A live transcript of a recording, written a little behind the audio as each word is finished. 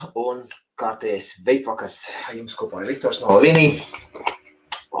un kārtējais Vape vakars. Jums kopā ir Viktors no ALVINI.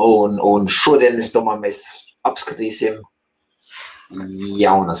 Un šodien, es domāju, mēs apskatīsim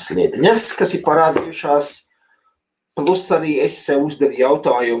jaunas lietiņas, kas ir parādījušās. Plus arī es sev uzdevu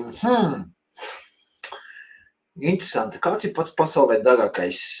jautājumu, interesanti, kāds ir pats pasaulē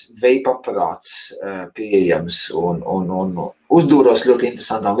dārgākais vape aparāts pieejams un uzdūros ļoti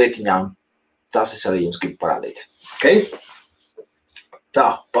interesantām lietiņām. Tās es arī jums gribu parādīt. Okay?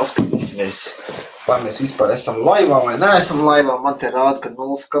 Tā, paskatīsimies, vai mēs vispār esam laivā vai neesam laivā. Man te rāda, ka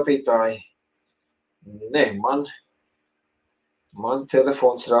 0 skatītāji. Nē, man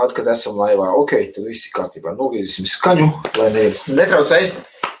telefons rāda, kad esam laivā. Ok, tad viss ir kārtībā. Novirzīsim skaņu, lai neviens netraucēja.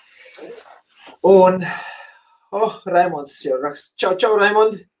 Un, Raimonds jau raksta. Čau,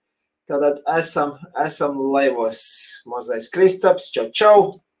 Raimond. Tātad esam laivos. Mazais Kristaps.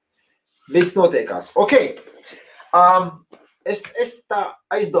 Čau. Viss notiekās. Ok. Es tā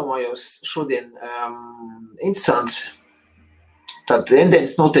aizdomājos šodien interesants. Tā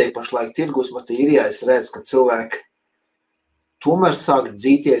tendence notiek pašlaik tirgus, man īrijā es redzu, ka cilvēki tomēr sāk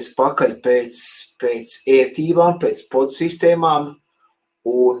dzīties pakaļ pēc ērtībām, pēc podu sistēmām,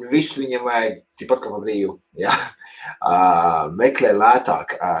 un visu viņam vajag tipat kā pa brīvu, ja? Meklē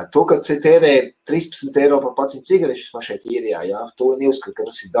lētāk. To, kad tērē 13 eiro par 11 cigarešus man šeit īrijā, ja? To neuzskatu, ka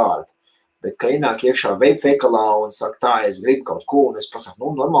tas ir dārgi. Bet, ka ienāk iekšā vape veikalā un saka, tā, es gribu kaut ko, un es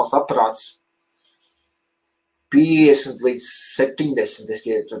pasaku, normāls aparāts 50 līdz 70, es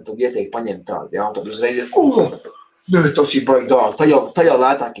ieteiktu paņemt tādu, ja, un tad uzreiz nē, tas ir baigi dārgi, tajā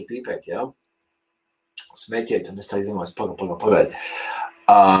lētāk ir pīpēt, ja, smēķēt, un es tā domāju, pagaid.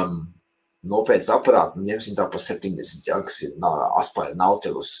 Nopēc aparātu, ņemsim tā par 70, ja, kas ir Aspire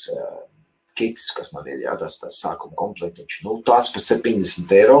Nautilus kits, kas man ir, ja, tas sākuma komplektiņš, tāds par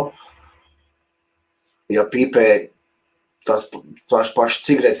 70 eiro. Ja pīpē tās pašas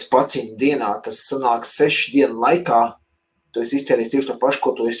cigaretes paciņu dienā, tas sanāk 6 dienu laikā, tu esi iztērējis tieši to pašu,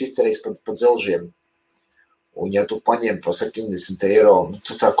 ko tu esi iztērējis pa dzelžiem. Un ja tu paņem par 70 eiro,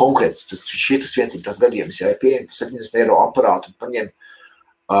 tas tā konkrēts, šis viens ir tas gadījums, ja pieņem par 70 eiro aparātu un paņem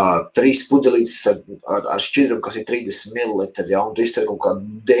 3 pudelītes ar šķidrumu, kas ir 30 ml, ja, un tu iztēri kaut kā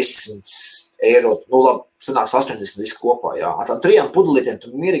 10 eiro, labi, sanāks 80 visu kopā, ja. Ar tām 3 pudelītēm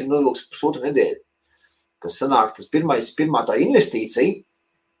tu mierīgi novilks pusotru nedēļu. Tas sanāk, pirmā tā investīcija,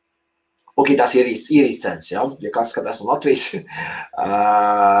 ok, tās ir īrijas cenas, ja kāds skatās no Latvijas,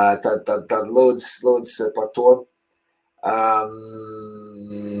 tad lūdzu par to,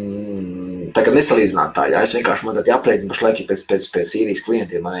 tagad nesalīdzināt tā, ja, es vienkārši man tad jāprēķina pašlaik pēc īrijas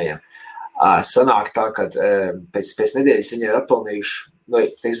klientiem manējiem. Sanāk tā, ka pēc nedēļas viņi ir atpelnījuši,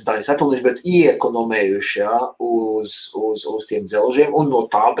 teiksim tā, atpelnījuši, bet iekonomējuši, ja, uz tiem dzelžiem, un no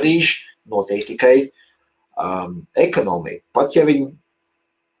tā brīža notiek tikai ekonomija. Pat ja viņi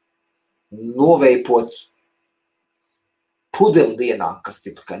noveipot pudeli dienā, kas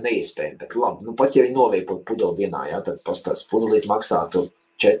tikai neiespējami, bet labi, pat ja viņi noveipot pudeli dienā, ja, tad tās pudelīt maksātu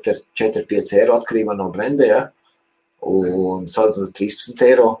 4-5 eiro atkarībā no brenda, ja, un sadot 13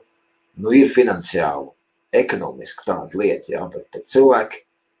 eiro, ir finansiāli, ekonomiski tāda lieta, ja, bet cilvēki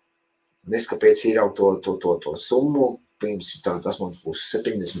neskapēc ieraugt to summu, pirms tas man būs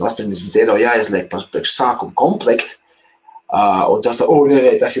 70-80 eiro jāizliek priekš sākuma komplektu, un tas tā,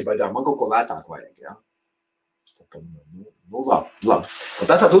 nē, tas ir baidāk, man kaut ko lētāk vajag, ja. Labi. Un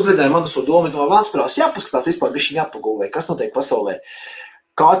tātad uzvedēja man uz to domu, no Vānsprās jāpaskatās vispār, bišķiņ jāpagūlē, kas notiek pasaulē,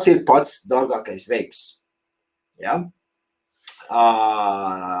 kāds ir pats dārgākais vapes, ja.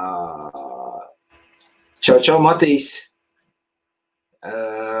 Čau, Matīs.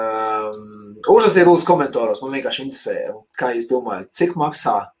 Uzrasiet lūdzu komentāros, man vienkārši interesē, kā jūs domājat, cik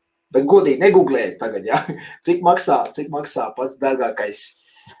maksā, bet godīgi negooglējiet tagad, ja, cik maksā pats dārgākais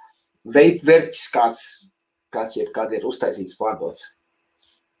vape verķis, kāds jebkād ir uztaisīts pārdots.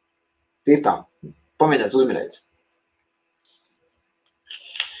 Ir tā, pamēģināt uzminēt.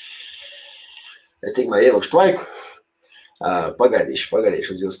 Es tikmēr ievilkšu tvaiku, pagaidīšu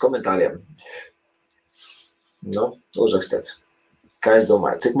uz jūsu komentāriem. Uzrakstiet, kā es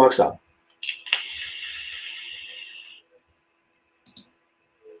domāju, cik maksā?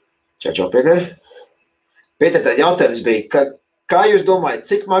 Čau, Pēter. Pēter, tad jautājums bija, kā jūs domājat,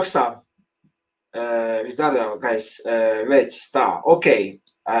 cik maksā visdārgākais veķis tā? Ok,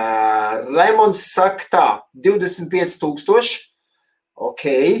 Raimonds saka tā, 25 000, ok,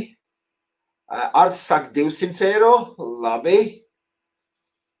 Arts saka 200 eiro, labi,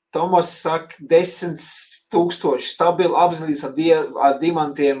 Tomas saka 10 000, stabili apzīlīs ar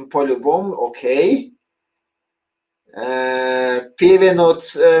dimantiem poļubom, ok, pievienot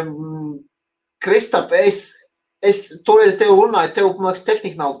Kristap, es toreiz tev runāju, tev, man liekas,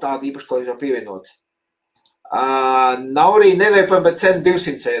 tehnika nav tāda īpaši, ko jau pievienot. Nav arī nevējpam, bet cena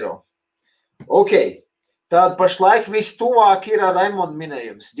 200 eiro. Ok, tāda pašlaik viss tuvāk ir ar Raimondu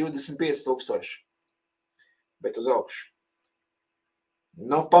minējums, 25 000. Bet uz augšu.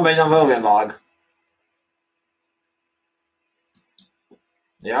 Nu, pamēģinām vēl vienu lāgu.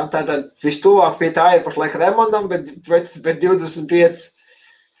 Jā, tātad viss tuvāk pie tā ir pašlaik Raimondam, bet 25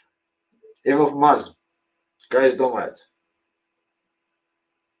 ir vēl maz. Kā jūs domājat?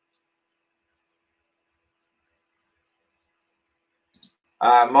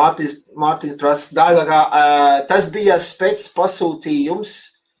 Mārtiņš prasa, dārgākā, tas bija spēc pasūtījums,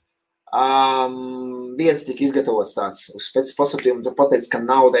 viens tika izgatavots tāds, uz spēc pasūtījumu, tu pateici, ka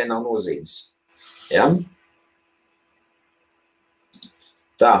naudai nav nozīmes. Ja?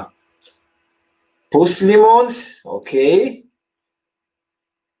 Tā. Puslimons, ok.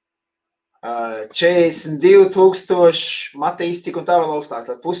 42 000, Matīs tik un tā vēl augstāk,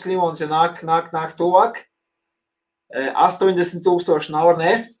 tad puslimons ja nāk tuvāk. 80 000 nav,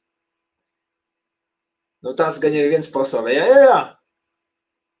 ne? Nu, tāds gan jau viens pasaulē. Jā.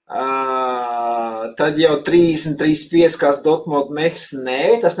 Tad jau 30, 35, kāds Dortmund meks.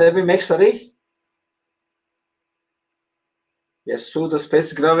 Nē, tas nebija meks arī. Ja sūtas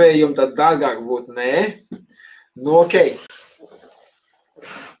pēc gravējumu, tad dārgāk būtu. Nē. Nu, ok.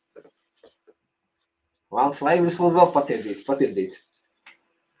 Valds, vai jūs vēl patirdīt?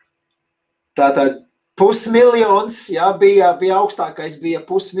 Tātad, pusmiljons, jā, bija augstākais, bija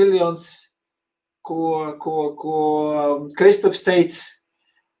pusmiljons, ko Kristaps teica,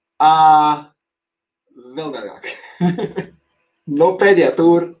 vēl dārgāk. No pēdējā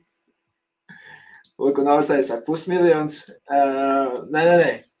tūra. Lūk, un ārsais saka, pusmiljons,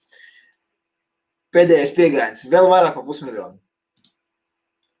 nē. Pēdējais piegājiens, vēl vairāk par pusmiljonu.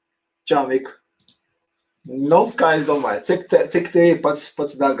 Čau, Miku. Nu, kā es domāju, cik tie ir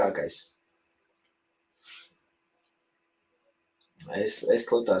pats dārgākais? Es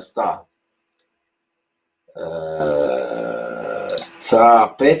klūtās tā. Tā,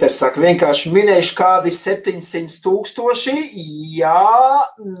 Pēters saka, vienkārši minējuši kādi 700 000. Jā,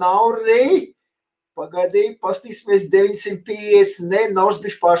 nav arī. Pagaidīju, pastīsimies 950. Ne, nav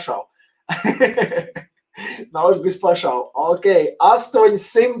bišķi pašau. Nav bišķi pašau. Ok,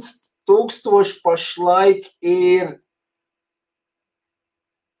 800 000 pašlaik ir.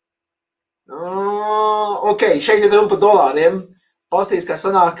 Ok, šeit ir runa par dolāriem. Pastīs, kā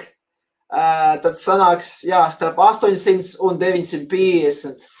sanāk, tad sanāks, jā, starp 800 un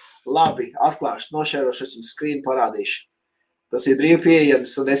 950. Labi, atklāšu, nošērošu, es jums skrīnu parādīšu. Tas ir brīvi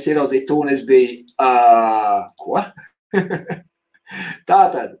pieejams, un es ieraudzīju to, un es biju, ko?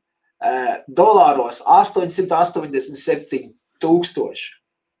 Tātad, dolāros 887 000.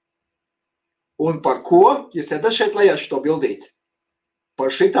 Un par ko? Jūs redzat šeit lejā šito bildīt?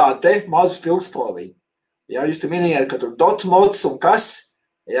 Par šitā te mazu pildspalviņu. Jā, jūs te minējāt, ka tur dotmods un kas,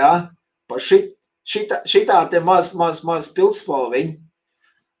 jā, par šitā te maz pildspalviņu.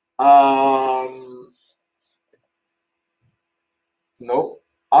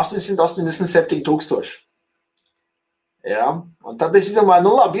 887 000. Jā, un tad es domāju,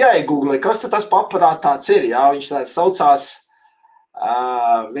 nu labi, jāiegūglē, kas tad tas pa aparātu tāds ir, jā, viņš tāds saucās,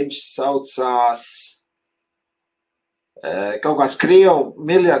 kaut kāds Krievu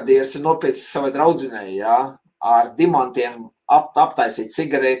miljardieris ir nopiecis savai draudzinei, jā, ar dimantiem aptaisīt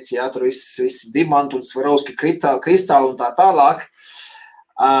cigareti, jā, tur viss dimantu un Svarovski kristāli un tā tālāk.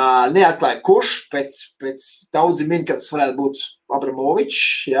 Neatklāja kurš, pēc daudzi min, ka tas varētu būt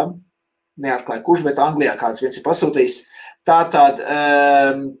Abramovičs, jā, neatklāja kurš, bet Anglijā kāds viens ir pasūtījis. Tātad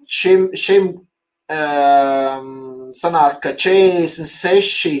šim sanās, ka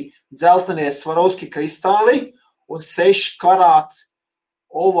 46 dzeltenie Svarovski kristāli un 6 karāt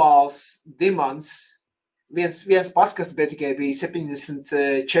ovāls dimants, viens pats, kas tikai bija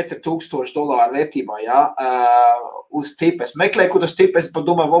 74 000 $, jā, uz tipes. Meklēju, kur tas tipes, pat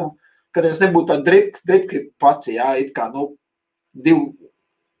domāju, ka tas nebūtu tā dripki pati, jā, it kā,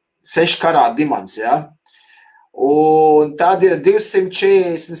 6 karāt dimants, jā. Un tad ir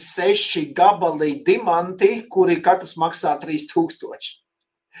 246 gabalī dimanti, kuri katrs maksā 3000.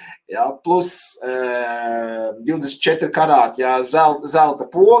 Jā, plus 24 karāti, jā, zelta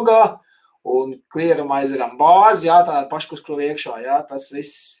poga un klieruma aizaram bāzi, jā, tāda paškuskruvi iekšā, jā, tas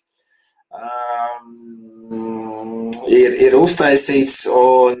viss ir uztaisīts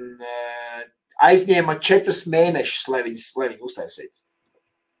un aizņēma 4 mēnešus, lai viņu uztaisītu.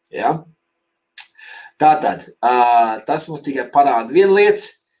 Jā. Tātad, tas mums tikai parāda vienu lietu,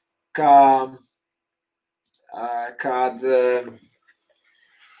 kad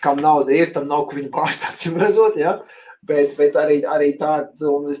kam nauda ir, tam nav, ko viņu pārstāt, redzot, ja? Bet arī tā,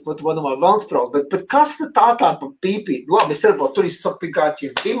 es padomāju, Valnspraus, bet kas tāda pa pīpīt? Labi, es saprotu, tur ir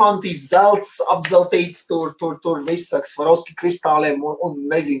sapikāti dimantīs, zelts, apzeltīts, tur viss, saka, Svarovski kristāliem un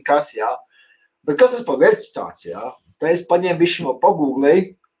nezinu kas, jā. Bet kas tas pa vērķi tāds, jā? Tā es paņēmu višķi no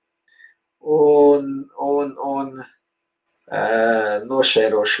pagūglēju un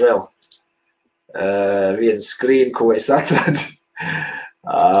nošērošu vēl vienu skrīnu, ko es atradu.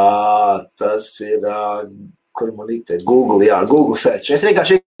 Tas ir... kur man likte, Google, jā, Google search. Es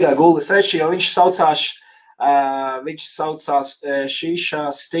vienkārši iegāju Google search, jo viņš saucās šīšā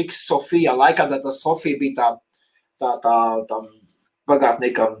Sticks Sofija. Laikā tā Sofija bija tā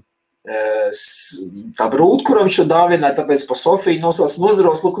bagātniekam tā brūd, kuram viņš to dāvināja, tāpēc pa Sofiju nosauc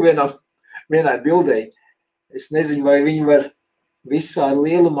uzdaros luku vienai bildei. Es nezinu, vai viņi var visā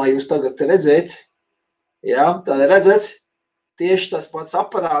lielumā jūs tagad redzēt. Jā, tā redzēt. Tieši tas pats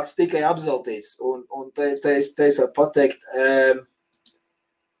aparāts tikai apzeltīts. Un te es varu pateikt,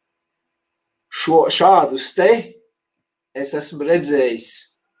 šādus te es esmu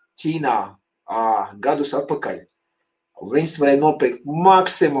redzējis Ķīnā gadus atpakaļ. Viņas varēja nopirkt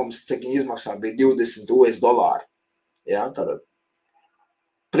maksimums, cik viņi izmaksā, bija $20. Ja, tātad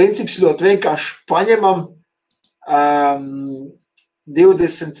princips ļoti vienkārši paņemam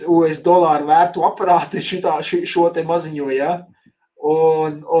 $20 vērtu aparātu šo te maziņo, ja?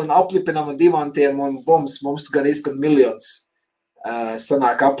 Un aplipinam ar dimantiem un mums gan izskan miljons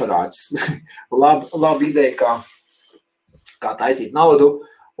sanāk aparāts. Labi ideja, kā taisīt naudu,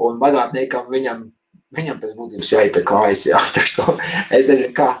 un bagātniekam viņam pēc būtības jāiet pie kājas, jā. Es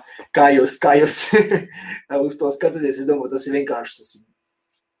nezinu, kā jūs uz to skatāties, es domāju, tas ir vienkārši, tas ir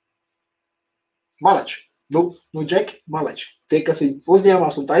malači. Nu, Džeki, malači. Tie, kas viņi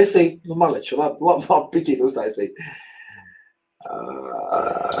uzņēmās un taisīja, malači, labi piķīt uztaisīja.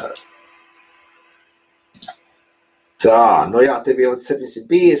 Tā, jā, te bija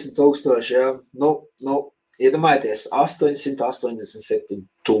 750,000, jā. Iedomājieties,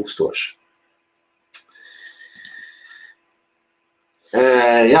 887,000.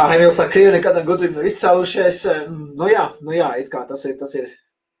 Jā, Emīls saka, Krievi nekad gudrību nav izcēlušies. Jā, it kā tas ir.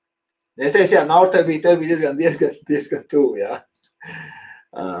 Es teicu, jā, Naur, tev bija diezgan tuvu, jā.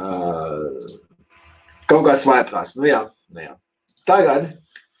 Kaut kā svaiprās, jā. Tagad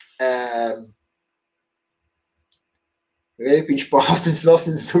Veipiņš pa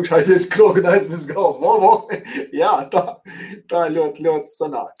 88,000 aizies krogu un aizmest galvu. Jā, tā ļoti, ļoti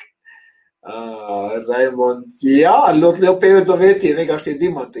sanāk. Raimond, jā, ļoti liela pievienoto vērtība, vienkārši tie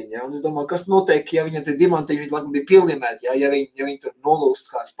dimantiņi, jā. Un es domāju, kas notiek, ja viņam tie dimantiņi, viņi laikam bija pilnīmēti, jā, ja viņi tur nolūst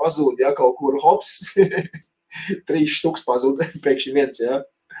kāds pazūd, jā, kaut kur hops, 3 štuks pazūd, pēkšņi viens, jā.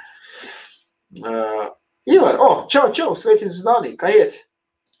 Ivar, čau, sveicins uz Dāniju, kā iet?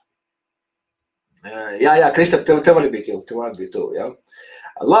 Jā, Kristap, tev arī bija tu, jā.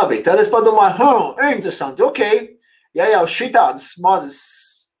 Labi, tad es padomāju, interesanti, ok, ja jau šitādas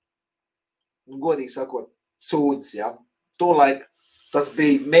mazas, godīgi sakot, sūdzes, ja. Tolaik tas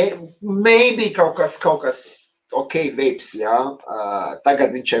bija maybe kaut kas ok, vapes, ja.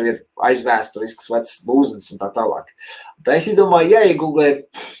 Tagad viņš jau ir aizvēsturisks vecs lūzens un tā tālāk. Tā es izdomāju, jāiegooglē,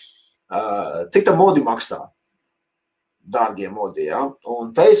 cik tā modi maksā. Dārgie modi, ja.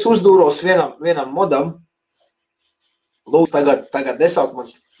 Un tā es uzdūros vienam modam. Lūdzu, tagad nesaukt man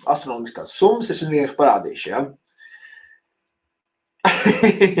astronomiskās summas, es viņu vienkārši parādīšu, ja.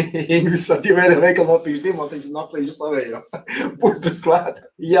 Ingris satīvēra veikali nopīšu dimantiņas un aplīšu savējo. Pusdus klēta.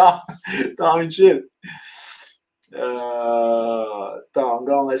 Jā, tā viņš ir. Tā, un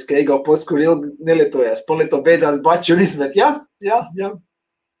galvenais, ka Ego pots, kur ilgi nelietojās, palieto beidzās bači un izmet. Jā.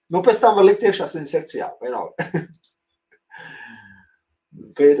 Nu, pēc tam var likt iekšā sekcijā, vienalga.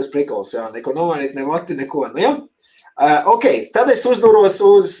 Tu iet uz prikols, jā, neko nomainīt, ne mati, neko, nu, jā. Ok, tad es uzdūros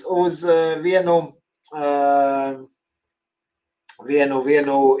uz vienu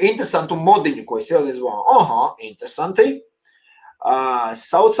interesantu modiņu, ko es jau izdomāju. Interesanti.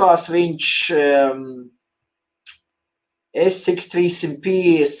 Saucās viņš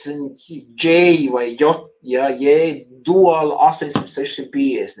SX350J vai J, ja, Dual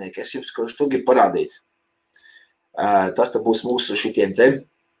 800-650. Es jums kaut to gribu parādīt. Tas te būs mūsu šitiem te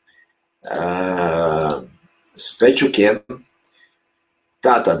svečukiem.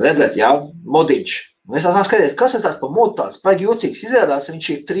 Tātad, redzēt, jā, modiņš. Un es tās skaties, kas tas tāds pa modu tāds, paigi jocīgs. Izrādās, viņš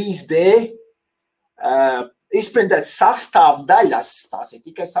ir 3D izprintēts sastāvdaļas. Tās ir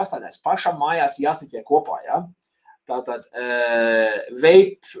tikai sastāvdaļas. Pašam mājās jāstiķē kopā, jā. Tātad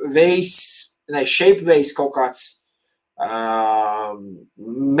shape ways kaut kāds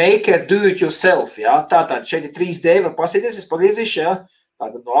maker do it yourself, jā. Tātad šeit ir 3D, var pasīties, es pagriezīšu, jā.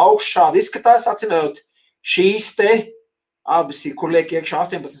 Tātad no augšas šādi izskatās, atcinājot šīs te, abas ir, kur liek iekšā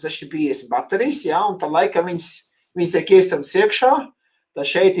 18650 baterijas, jā, un tad laikam viņas tiek iestamts iekšā, tad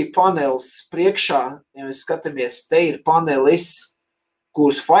šeit ir panelis priekšā, ja mēs skatāmies, te ir panelis,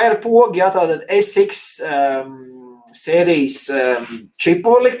 kurs firepogi, jā, tātad SX sērijas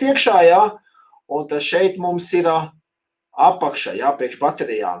čipo likt iekšā, jā, un tad šeit mums ir apakšā, jā, priekš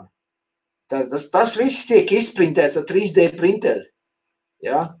baterijām. Tad tas viss tiek izprintēts ar 3D printeri,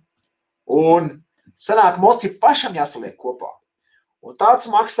 jā, un sanāk moci pašam jāsaliek kopā. Un tāds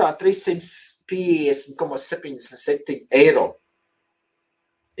maksā 350,77 eiro.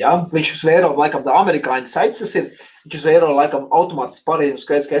 Ja? Viņš uz eiro, laikam, tā amerikāņu saits tas ir, viņš uz eiro, laikam, automātiski pārējums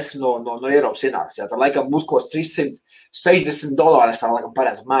skaidrs, ka esmu no Eiropas ienācis. Ja? Tā, laikam, būs kos $360, tā, laikam,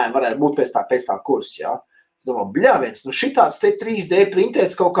 pareizi, varētu būt pēc tā kurs, ja? Es domāju, bļāviens, nu šitāds te 3D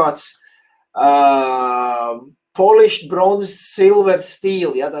printēts kaut kāds polished bronze silver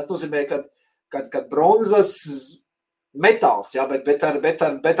steel, ja? Tas nozīmē, kad bronzas metāls, ja? bet ar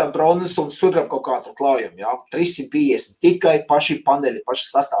bronzas un sudraba kaut kā tur klaujam, ja? 350, tikai paši paneļi, paši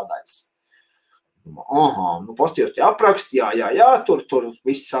sastāvdaļas. Aha, nu postījos te aprakst, jā, tur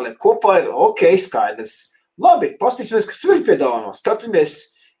viss saliek kopā ir, ok, skaidrs. Labi, postīsimies, kas vēl piedāvājumos.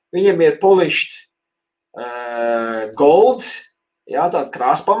 Skatāmies, viņiem ir polished gold, jā, tāda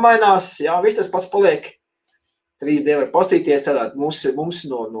krāsa pamainās, jā, viss tas pats paliek. 3D var postīties, tātad mums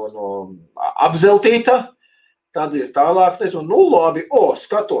no apzeltīta, tad ir tālāk, nezinu, nu labi,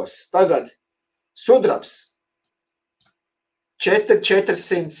 skatos, tagad sudrabs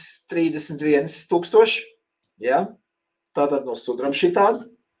 431 tūkstoši, jā, tātad no sudraba šī tāda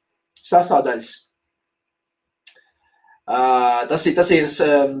sastāvdaļas. Tas ir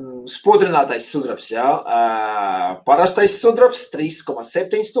spodrinātais sudrabs, jā, parastais sudrabs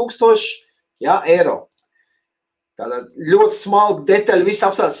 3,7 tūkstoši, jā, eiro. Tātad ļoti smalki detaļi, viss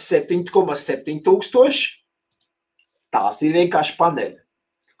apstāsts 7,7 tūkstoši, tās ir vienkārši paneļi.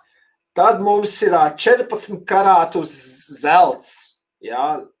 Tad mums ir 14 karātu zelts,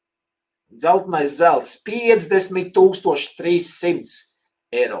 jā, dzeltenais zelts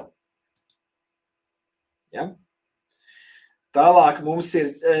 50,300 eiro. Ja? Tālāk mums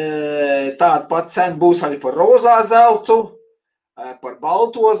ir tāda pat cena būs arī par rozā zeltu, par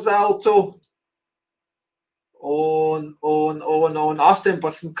balto zeltu un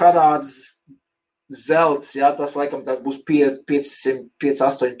 18 karāts zelts, jā, tas laikam tas būs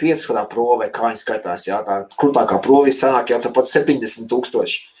 585 kādā prova, kā viņi skaitās, jā, tā krūtākā provi sanāk jau tāpat 70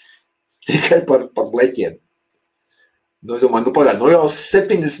 tūkstoši tikai par bleķiem. Nu, es domāju, pagaid, jau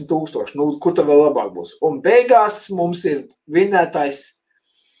 70 tūkstoši, kur tad vēl labāk būs? Un beigās mums ir vinētājs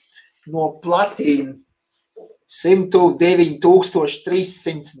no platīna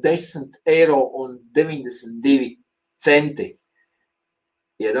 109,310 eiro un 92 centi.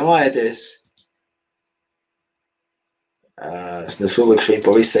 Iedomājieties? Es nesulikšu viņu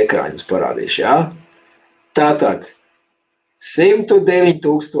pa visu ekrāņus parādīšu, jā? Tātad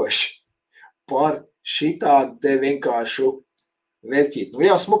 109,000 par šitādu te vienkāršu vērķīt. Nu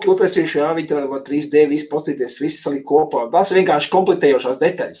jā, smuki uztaisījuši, jā, viņi var 3D visu postīties, visu salikt kopā. Tas vienkārši kompletējošās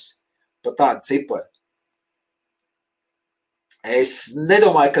detaļas par tādu ciparu. Es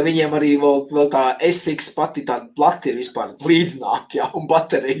nedomāju, ka viņiem arī vēl tā SX pati tāda plati ir vispār līdzināk, jā, un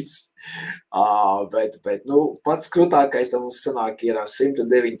baterijas. Bet pats krūtākais tam mums sanāk ir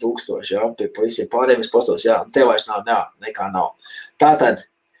 109,000, jā, pie visiem pārējiem postos, jā, te vairs nav, nekā nav. Tātad,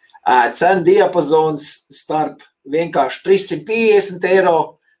 cena diapazons starp vienkārši 350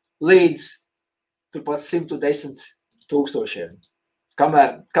 eiro līdz turpat 110,000.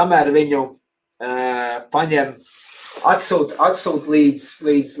 Kamēr viņu paņem, atsūt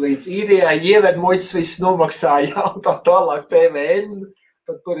līdz īrijai, ieved muitas viss nomaksā, jā, un tā tālāk PVN,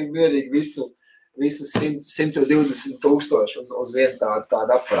 tad tur ir mierīgi visu 120,000 uz vienu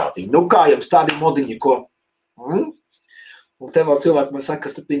tādu aparātīnu. Nu kā jums tādi modiņi, ko? Un te vēl cilvēki man saka, ka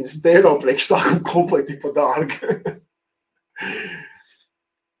 70 eiro priekš sākuma komplekti pa dārgi.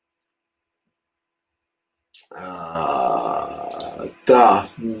 Tā.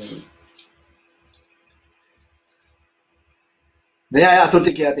 Jā, tur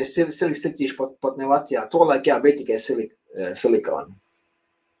tikai tie silikstriktīši pat nevat, jā. Tolaik, jā, bija tikai silikoni.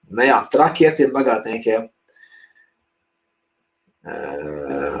 Nu jā, traki ir tiem bagātniekiem.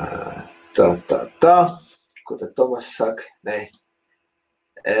 Tā. Ko tad Tomas saka? Nē.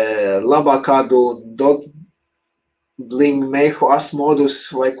 Labāk kādu bling mehu asmodus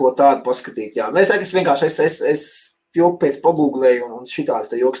vai ko tādu paskatīt. Jā. Nē, es vienkārši es joku pēc pagūglēju un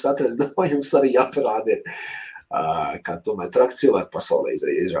šitāds te joks atrast, domāju, jums arī jāparāda ir. Kā tomēr traki cilvēki pasaulē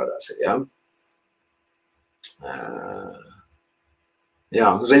izrādās ir, jā.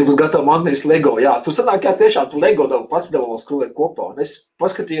 Jā, uzreiz būs gatava mantīnas Lego. Jā, tu sanāk, jā, tiešām tu Lego pats dabals skrūvēt kopā. Un es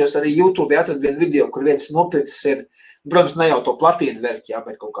paskatījos arī YouTube, atradu vienu video, kur viens nopircis ir, protams, ne jau to platīnu verķi, jā,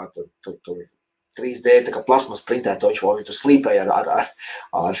 bet kaut kā tur 3D, tā kā plasmas printētoši, vai tu slīpēji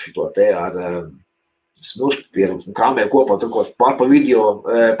ar šito te, ar smilšpapieru, krāmēju kopā, tur kaut pārpa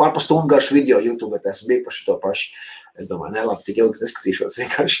stundu garšu video YouTube, bet esmu bija par šito paši. Es domāju, ne, labi, tik ilgas neskatīšos,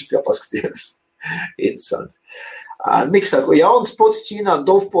 vienkārši es jau paskatījos. Interesanti. Miks saka, jauns pods Ķīnā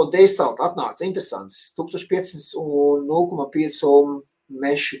Dovpo Deisalt atnāca, interesants, 1500 un 0,5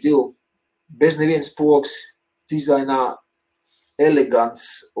 mešu dilu, bez nevienas pogas, dizainā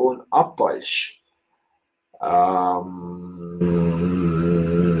elegants un apaļš.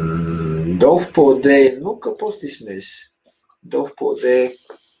 Dovpo D, nu, kā postīsimies, Dovpo D,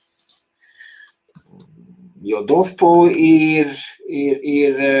 jo Dovpo ir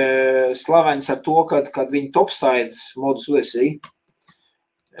slavens ar to, kad viņi topside modus USI.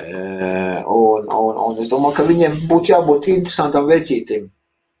 Un es domāju, ka viņiem būtu jābūt interesantam veķītim.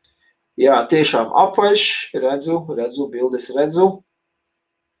 Jā, tiešām apaļš, redzu, bildes redzu.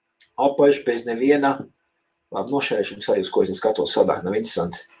 Apaļš bez neviena. Labi, nošēršu jums arī, uz ko es skatos sadāk, nav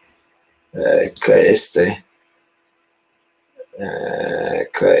interesanti.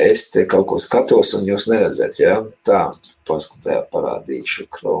 Ka es te kaut ko skatos un jūs neredzēt, jā? Tā, paskatē, parādīšu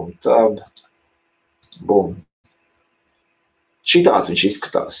Chrome tab. Bum. Šitāds viņš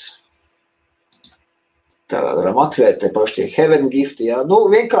izskatās. Tā varam atvērt, te paši tie Heaven gifti, jā? Nu,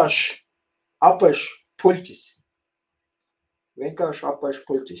 vienkārši apaļš puļķis. Vienkārši apaļš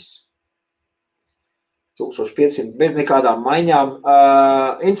puļķis. 1500 bez nekādām maiņām.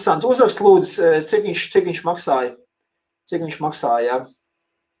 Interesanti uzrakst lūdzu, cik viņš maksāja. Cik viņš maksāja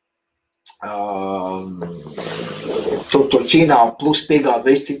tur Ķīnā plus piegāda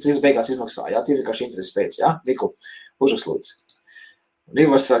veids, cik tas beigās izmaksāja. Jā, tīri vienkārši interesi pēc, jā? Niku, uzrakst lūdzu.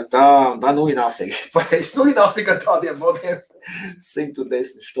 Nivars saka, tā nu nāfīgi. Pareiz, nu nāfīgi ar tādiem modiem.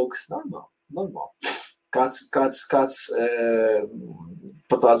 110 štukas, normāli. Kāds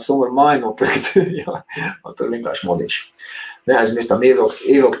pa tādu summu ar māju nopirkt, jā, un tur vienkārši modīši. Neaizmirstam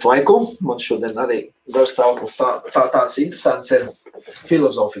ievilkt laiku, man šodien arī garstāvoklis tāds interesants ir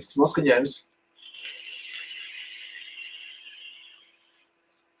filozofisks noskaņojums.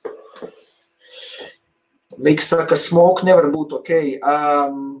 Miks saka, smoke nevar būt ok.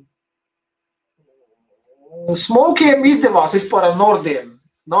 Smokiem izdevās vispār ar Nordiem.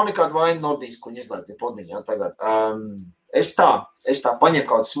 Nav nekāda vaina Nordīs, ko viņi izlēt tie podiņi, jā, tagad. Es tā paņem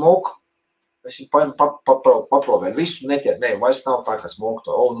kaut smoku, es viņu paprovēju, visu netiet, ne, vairs nav tā, ka smoku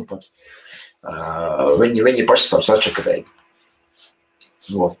to, nu pat, viņi paši savus atšakarēji.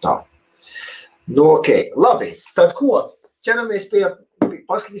 No tā. Nu, ok, labi, tad ko? Ķeramies pie,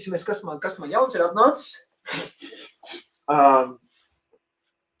 paskatīsimies, kas man jauns ir atnācis.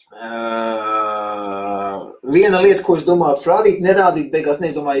 Viena lieta, ko es domāju rādīt, nerādīt, beigās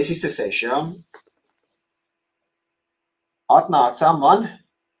neizdomāju, es iztresēšu, jā. Atnāca man,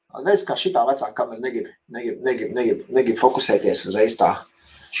 redz, kā šitā vecā kamera negib fokusēties uzreiz tā,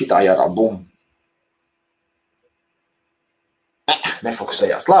 šitā jārā, bum.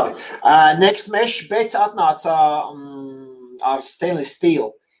 Nefokusējās, labi. Next mesh, bet atnāca ar stainless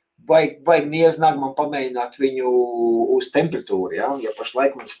steel. Baigi nieznāk man pamēģināt viņu uz temperatūru, ja? Ja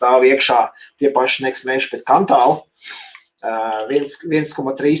pašlaik man stāv iekšā tie paši next mesh, bet kantāli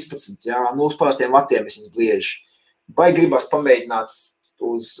 1,13, ja? Nu, uz parastiem vatiem es viņas blieži. Baigi gribas pamēģināt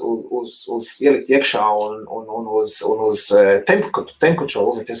uz ielikt iekšā un uz temperatūru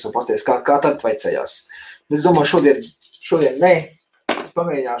uzlikties un paties, kā tad veicējās. Es domāju, šodien ne, es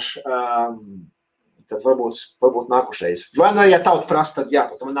pamēģināšu, tad varbūt nākušais. Vai nu, ja tauta prasa, tad jā,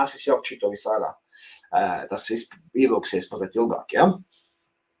 tad man nāksies jaukt šito visārā. Tas viss ievilksies mazliet ilgāk, ja?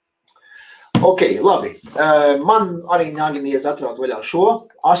 Ok, labi. Man arī nāginiedz atraut vaļā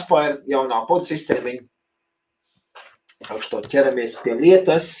šo Aspire jaunā podu sistēmiņu. Takšķi to ķeramies pie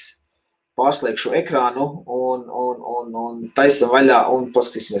lietas, pārslēgšu ekrānu un taisam vaļā un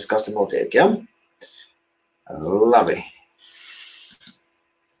paskatīsimies, kas te notiek, ja? Labi.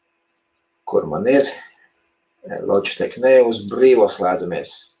 Kur man ir? Logitech, ne, uz brīvo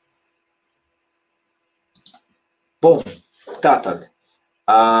slēdzamies. Bum. Tātad.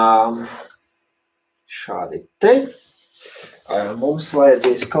 Šādi te. Mums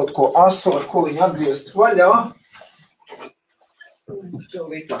vajadzēs kaut ko asu, ar ko viņu atgriezt vaļā.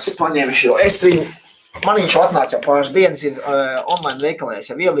 Tas paņemšu, jo man viņš atnāca jau pāris dienas, ir online veikalē, es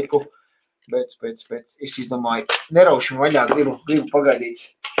jau ieliku, bet es izdomāju, neraušu vaļā, gribu pagaidīt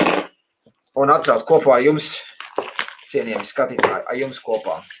un atraut kopā ar jums, cienījami skatītāji, ar jums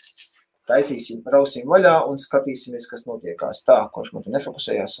kopā. taisīsim, rausim vaļā un skatīsimies, kas notiekās. Tā, koš man te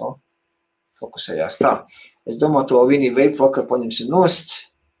nefokusējās, fokusējās. Tā, es domāju, to ALVINI Vape vakar paņemsim nost.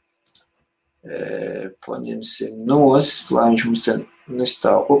 Paņemsim nost, lai viņš mums te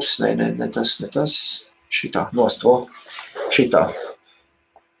nestāv. Ups, ne tas. Šitā, nost, šitā.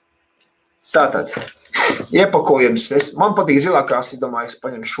 Tātad, iepakojums. Man patīk zilā krāsa, es domāju, es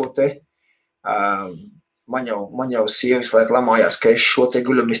paņemu šo te. Man jau sievis laik lamājās, ka es šo te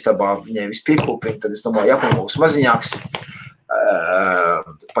guļamistabā viņai vispiekūpinu, tad es domāju, jāpam būs maziņāks.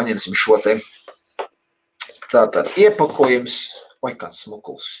 Paņemsim šo te. Tātad, iepakojums. Oi, kāds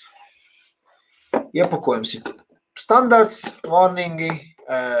smukuls. Iepakojums ir standarts, warningi,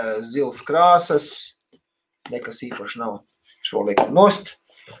 zils krāsas, nekas īpaši nav šo liekam nost.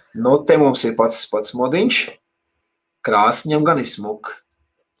 Nu, te mums ir pats modiņš, krāsa viņam gan ir smuka.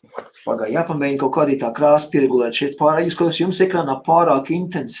 Pagāj, jāpamēģina kaut kādī tā krāsa pieregulēt šeit pārāk. Jūs skatos, jums ekrānā pārāk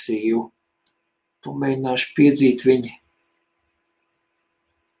intensīvu. Pamēģināšu piedzīt viņu.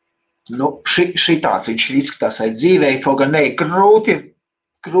 Nu, šitāds viņš izskatās arī dzīvē, kaut gan ne,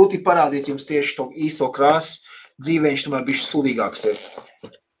 grūti parādīt jums tieši to īsto krāsu. Dzīvē viņš tomēr bišķi sulīgāks ir.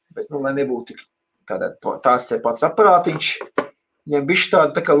 Bet, nu, lai nebūtu tāds te pats aparātiņš. Viņam bišķi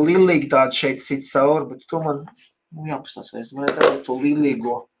tāda tā kā lillīgi tāda šeit sit cauri, bet to man, nu, jāpastās, vai es varētu darīt to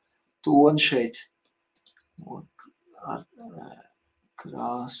lillīgo toni šeit.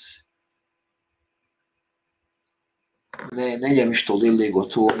 Krāsa. Nē, neņem viņš to lillīgo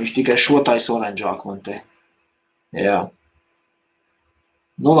toni, viņš tikai šo tais oranžāk man te. Jā.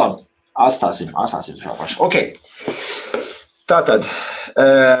 Nu, labi, atstāsim šā pašu. Ok. Tātad,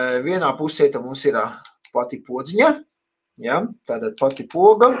 vienā pusē mums ir pati podziņa. Ja, tātad pati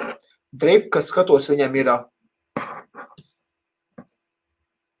poga. Drip, kas skatos, viņam ir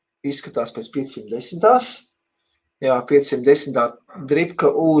izskatās pēc 510. Jā, 510. dripka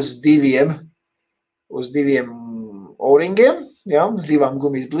uz diviem o-ringiem, jā, uz divām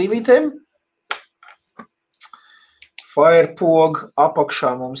gumijas blīvītēm. Fire pog,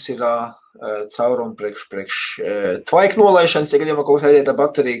 apakšā mums ir caurumu priekš tvaika nolaišanas, ja gadījumā kaut kādā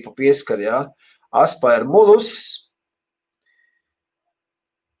baterija pa pieskaru, jā. Aspire Mulus.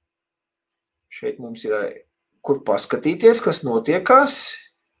 Šeit mums ir, kur paskatīties, kas notiekās.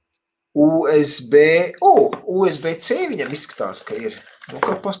 USB-C viņam izskatās, ka ir. Nu,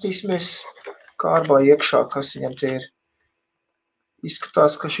 kā pastīsimies kārbā iekšā, kas viņam te ir.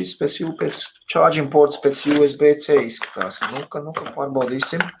 Izskatās, ka šis pēc charging ports pēc USB-C izskatās. Nu, ka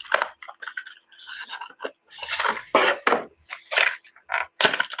pārbaudīsim.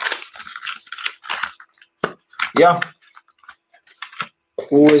 Jā.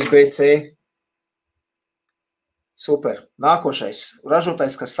 USB-C. Super. Nākošais.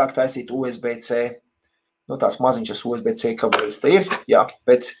 Ražotājs, kas sāk taisīt USB-C. Nu, tās maziņšas USB-C kabelītes te ir. Jā,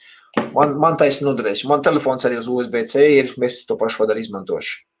 bet man taisa noderēs. Man telefons arī uz USB-C ir. Mēs to pašu vadu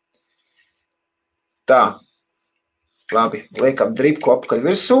izmantošu. Tā. Labi. Liekam dripku apkaļ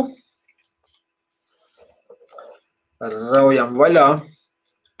virsū. Raujam vaļā.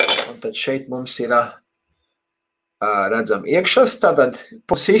 Un tad šeit mums ir redzam iekšas. Tātad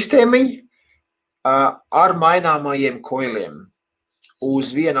sistēmiņi. Ar maināmajiem koiliem uz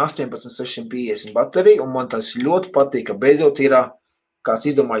vienu 18650 bateriju, un man tas ļoti patīk, ka beidzot ir kāds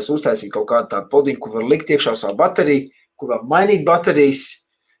izdomājis uztaisīt kaut kādu tādu podiņu, kur var likt iekšā savu bateriju, kur var mainīt baterijas,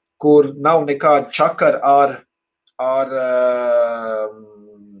 kur nav nekāda čakara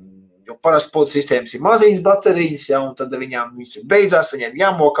jo parasti podu sistēmas ir mazīgas baterijas, ja, un tad viņas beidzās, viņiem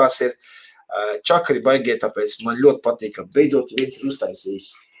jāmokās ir čakari baigie, tāpēc man ļoti patīk, ka beidzot viens ir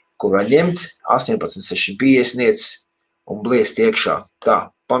uztaisījis, kur var ņemt 18650 un bliest iekšā. Tā,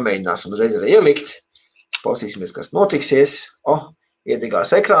 pamēģināsim uzreiz arī ielikt. Pausīsimies, kas notiksies.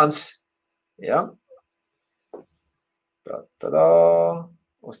 Iedegās ekrāns. Ja. Tādā,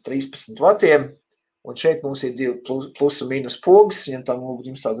 uz 13 vatiem. Un šeit mums ir divi plus un mīnus pogas. Ja tā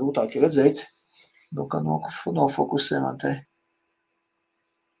jums tā grūtāk ir redzēt. Nu, kā nofokusē man te.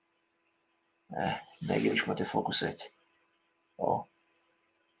 Negribu viņš man te fokusēt.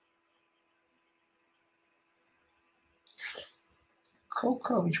 Kaut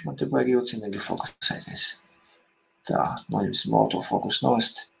kā viņš man te baigi jocīgi negrib fokusēties. Tā, noņemsim autofokus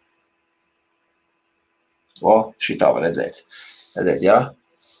nost. Šitā var redzēt. Redzēt, jā.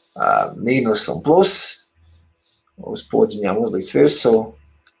 Mīnus un plus. Uz podziņām uzlīdz virsū.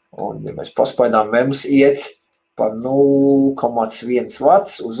 Un, ja mēs paspaidām, mums iet pa 0,1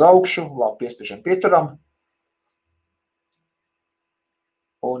 vats uz augšu. Labi, piespiežam pieturam.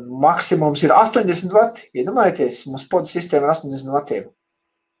 Un maksimums ir 80 vati. Iedomājieties, mums podu sistēma ir 80 vatiem.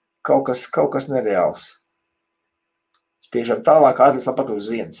 Kaut kas nereāls. Spiežam tālāk, atliec apakaļ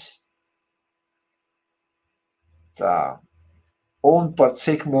uz 1. Tā. Un par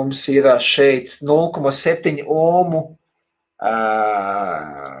cik mums ir šeit 0,7 ohmu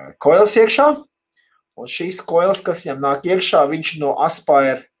koils iekšā. Un šīs koils, kas viņam nāk iekšā, viņš no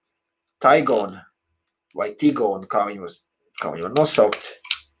Aspire Taigona vai Tigona, kā viņu var nosaukt.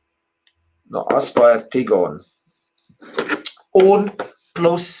 No Aspire Tigona. Un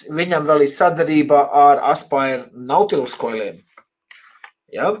plus viņam vēl ir sadarībā ar Aspire Nautilus koiliem.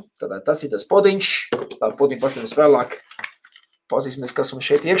 Ja? Tad tas ir tas podiņš. Tā podiņu paskatīsimies vēlāk. Pazīsimies, kas mums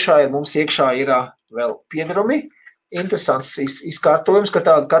šeit iekšā ir. Mums iekšā ir vēl piedarumi. Interesants izkārtojums, ka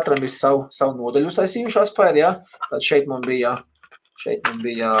tāda katram ir savu nodaļu uztaisījuši Aspire. Ja? Tad šeit man bija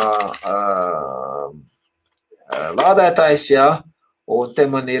lādētājs, ja? Un te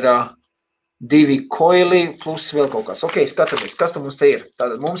man ir 2 koili plus vēl kaut kas. Ok, skatāmies, kas tam mums te ir.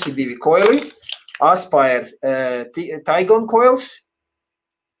 Tātad mums ir 2 koili. Aspire Taigon koils.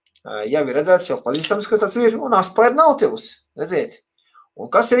 Jau ir redzēts, jau pazīstams, kas tāds ir. Un Aspire Nautilus. Redziet. Un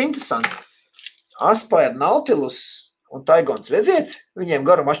kas ir interesanti? Aspire Nautilus un Taigons. Redziet? Viņiem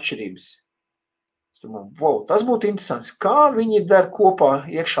garuma atšķirības. Es domāju, wow, tas būtu interesants. Kā viņi der kopā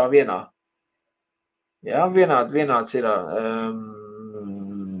iekšā vienā? Jā, vienāds ir.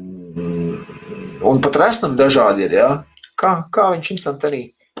 Un pat resnam dažādi ir, jā. Kā viņš instantanī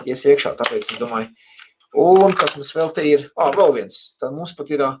ies iekšā, tāpēc es domāju. Un kas mums vēl te ir? Vēl viens. Tad mums pat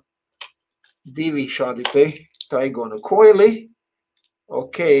ir 2 šādi te Taigona koili.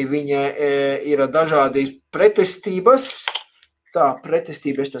 Ok, viņa ir dažādi pretestības. Tā,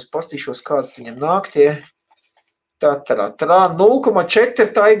 pretestības, es pastīšos, kāds viņam nāk tie. Tā,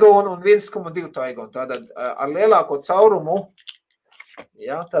 0,4 Taigona un 1,2 Taigona. Tātad ar lielāko caurumu,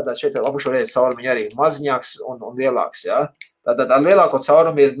 ja, tātad šeit abušo reizi caurumiņi arī maziņāks un lielāks, ja. Tātad ar lielāko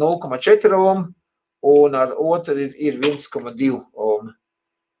caurumu ir 0,4 ohm un ar otru ir 1,2 ohm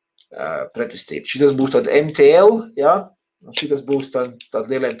pretestība. Šitas būs tad MTL, ja, un šitas būs tad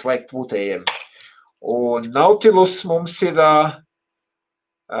lieliem tvaik pūtējiem. Un Nautilus mums ir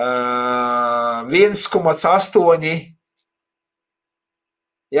 1,8,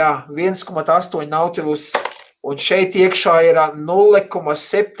 jā, 1,8 Nautilus, un šeit iekšā ir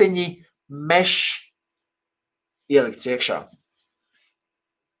 0,7 mesh ielikts iekšā.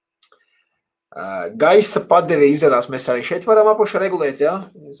 Gaisa padevi izdarās, mēs arī šeit varam apaši regulēt,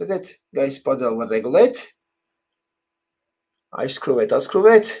 jā? Jūs redzēt, gaisa padevi var regulēt. Aizskrūvēt,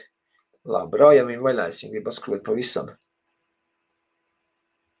 atskrūvēt. Labi, raujam viņu vaļā, es viņu gribu atskrūvēt pavisam.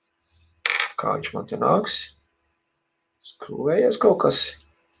 Kā viņš man te nāks? Skrūvējies kaut kas.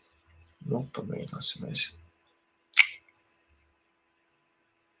 Nu, pamēģināsimies.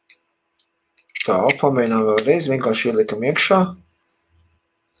 Tā, pamēģinām vēlreiz, vienkārši ielikam iekšā.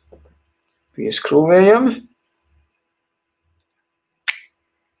 Pieskrūvējam.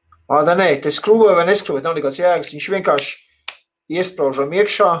 Nē, te skrūvē vai neskrūvē, nav nekāds jēgas. Viņš vienkārši iespraužam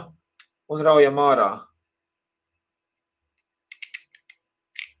iekšā un raujam ārā.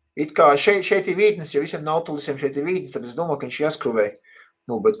 It kā šeit ir vītnes, jo visiem Nautilusiem šeit ir vītnes, tad es domāju, ka viņš jāskrūvē.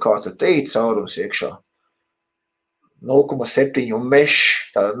 Nu, bet kāds te ir caurums iekšā? 0,7 un mesh.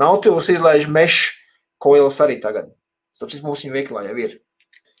 Tātad Nautilus izlaiž mesh, koils arī tagad. Tāpēc mums viņu veiklā jau ir.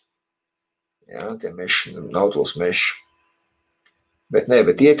 Jā, tie meši, Nautilus meši. Bet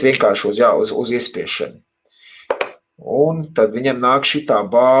iet vienkārši uz iespiešanu. Un tad viņam nāk šitā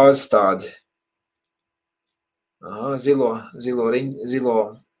bāze tāda. Zilo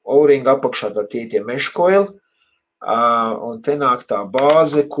O-ringu apakšā, tad tie meši koili. Un te nāk tā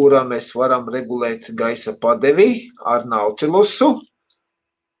bāze, kurā mēs varam regulēt gaisa padevi ar Nautilusu.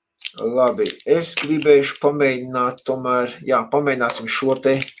 Labi, es gribēšu pamēģināt tomēr, jā, pamēģināsim šo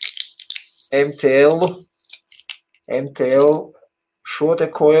te MTL šo te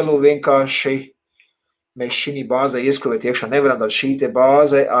koilu vienkārši mēs šī bāzē ieskrūvēt iekšā nevaram, tad šī te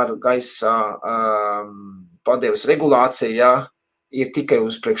bāze ar gaisa padeves regulāciju, jā, ir tikai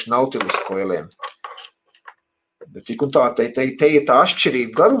uz priekš Nautilus koiliem. Bet tik un tā, te ir tā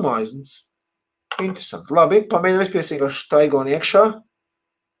atšķirība garumā. Interesanti. Labi, pamēģinām vispēc vienkārši Taigonu iekšā.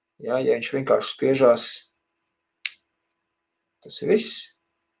 Jā, ja viņš vienkārši spiežās, tas ir viss.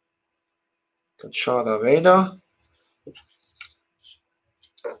 Tad šādā veidā.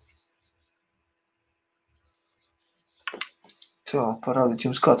 Tā, parādīt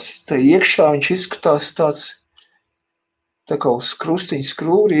jums kāds te iekšā, viņš izskatās tāds, tā kā uz krustiņu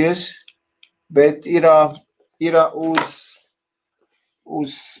skrūries, bet ir uz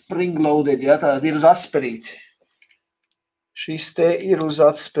spring loaded, jā, tātad ir uz atsperīti. Šis te ir uz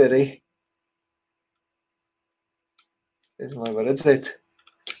atsperi. Es domāju, var redzēt.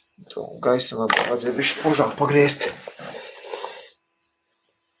 Gaisa man vajadzēja bišķi pužāk pagriezt.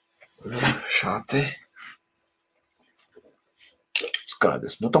 Šā te.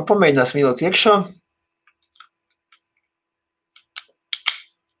 Skaidrs. Nu, tam pamēģināsim ielikt iekšā.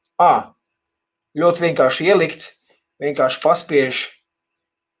 Ļoti vienkārši ielikt, vienkārši paspiež,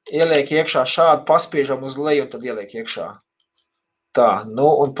 ieliek iekšā šādi, paspiežam uz leju un tad ieliek iekšā. Tā, nu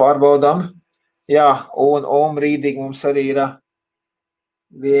un pārbaudam. Jā, un ohm rīdīgi mums arī ir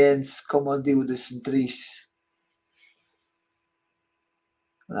 1,23.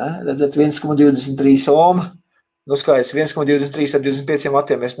 Redzat, 1,23 ohm. Nu, skaidrs, 1,23 ar 25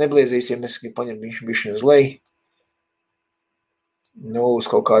 vatiem mēs nebliezīsim, es gribu paņemt bišķiņu uz leju. Nu, uz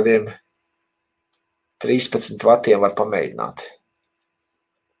kaut kādiem 13 vatiem var pamēģināt.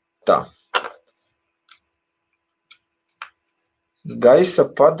 Tā. Gaisa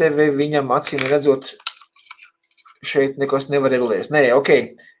padeve viņam acīm redzot, šeit nekas nevar regulēties. Nē,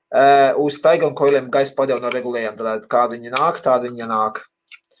 ok. Uz taigan koiliem gaisa padeve nav regulējama. Tad kāda viņa nāk, tāda viņa nāk.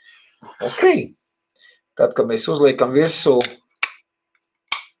 Ok. Tad, kad mēs uzliekam virsū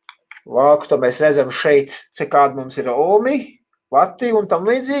vāku, tad mēs redzam šeit, cik kāda mums ir ohmi, vati un tam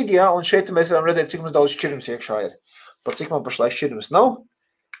līdzīgi, jā. Un šeit mēs varam redzēt, cik mums daudz šķirums iekšā ir. Par cik man pašlaik šķirums nav.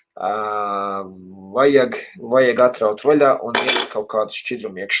 Vajag atraut vaļā un ielikt kaut kādu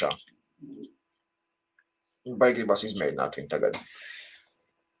šķidrumu iekšā. Baigībās izmēģināt viņu tagad.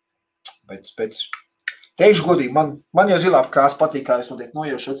 Bet teikšu godīgi, man jau zilā krāsa patīk, kā jūs noteikti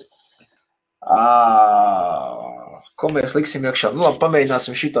nojaušat. Ko mēs liksim iekšā? Nu labi,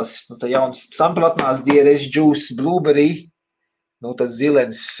 pamēģināsim šitas jaunas sampratnās DRS juice blueberry. Nu tad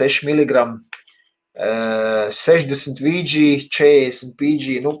zilens 6 mg. 60 VG, 40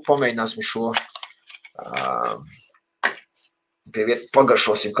 PG, nu, pamēģināsim šo pie vietu,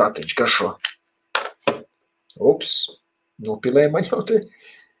 pagaršosim, kā viņš garšo. Ups, nopilēja man jau te,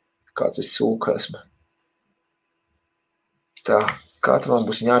 kāds es cūka esmu. Tā, kā tā man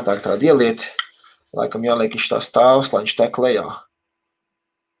būs ņārtāk tāda ieliet, laikam jāliek iš tā stāvs, lai viņš tek lejā.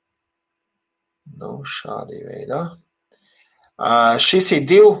 Nu, šādi veidā. Šis ir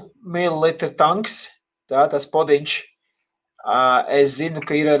 2 ml tanks, tā tas podiņš. Es zinu,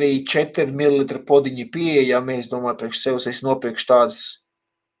 ka ir arī 4 ml podiņi pieejami. Es domāju, priekš sevis es nopirkšu tādas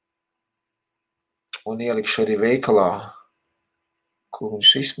un ielikšu arī veikalā. Kur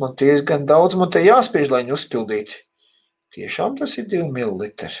šis man diezgan daudz, man te jāspiež, lai viņu uzpildīt. Tiešām tas ir 2 ml.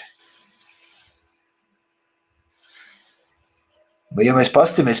 Nu, ja mēs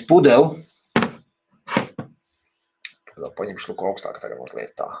pastamies pudeli, paņemšu luku augstāk tagad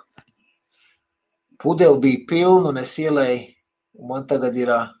mazliet tā. Pudeli bija pilna un es ielēju, un man tagad ir,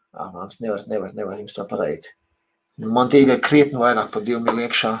 mans nevar jums tā parādīt. Man tīga krietni vairāk par 2 ml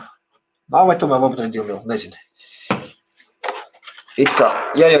iekšā. Vai tomēr varbūt arī 2 ml, nezinu. It kā,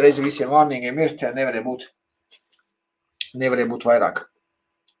 ja jau reizi visiem vārnīgiem ir, tā nevarēja būt vairāk.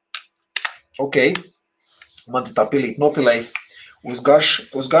 Ok, man tā pilīt nopilēja. Uz garš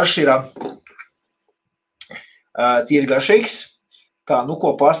ir tīri garšīgs. Tā, nu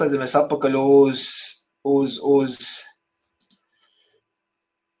ko pārslēdzamies atpakaļ uz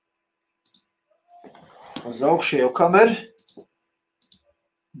augšējo kameru.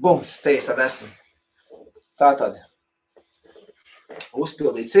 Bums, te es tad esmu. Tātad.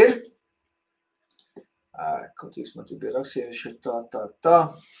 Uzpildīts ir. Kaut īsti man te bija rakstījuši tā.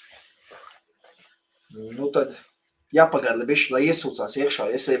 Nu tad jāpagaida bišķi, lai iesūcās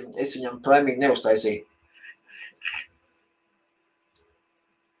iekšā. Es viņam primīgi neuztaisīju.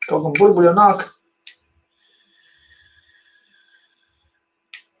 Kaut gan burbuļa nāk.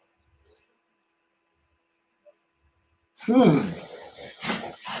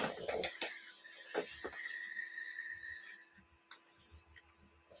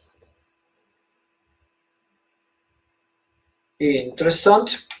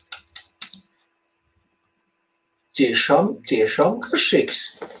 Interesanti. Tiešām garšīgs.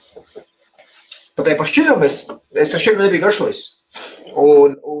 Pat tai pašķiram es tā šķiram nebija garšojis.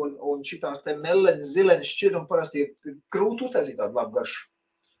 Un šitās te melenes, zilenes šķirum parasti ir grūti uztaisīt tādu labu garšu.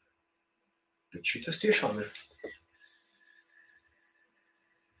 Bet šitas tiešām ir.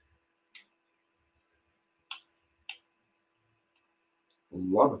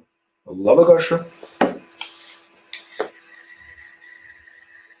 Laba garša.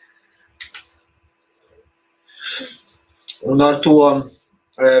 Un ar to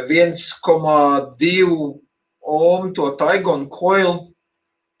 1,2 ohm to Taigon coil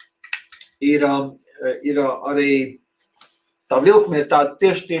ir arī tā vilkme ir tāda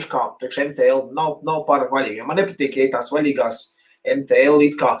tieši kā priekš MTL, nav pārāk vaļīga. Man nepatīk, ja tās vaļīgās MTL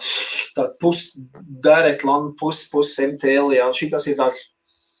it kā tāda pus direct lamp, pus MTL, jā, šitas ir tāds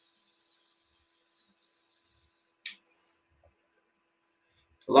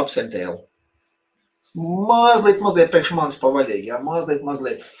labs MTL. mazliet priekš manis pavaļīgi, jā,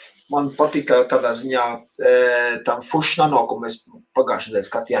 mazliet. Man patika tādā ziņā tam fušs nano, ko mēs pagājušajā nedēļā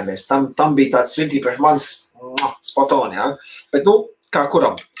skatījāmies. Tam bija tāds svinīgi priekš manis spotoni, jā. Bet, nu, kā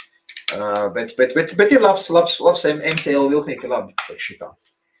kuram. Bet ir labs MTL vilknīgi ir labi pēc šitā.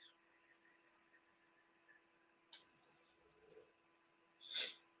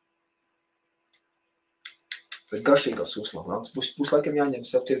 Bet garšīgās uzlāmāns. Būs laikam jāņem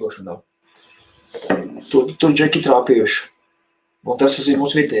sev tirgošanā. Tur džeki trāpījuši. Un tas ir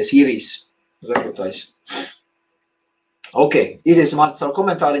mūsu vietējais īrijas ražotājs. Ok, iziesim ar savu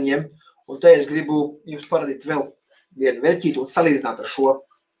komentāriņiem. Un te es gribu jums parādīt vēl vienu vērķītu un salīdzināt ar šo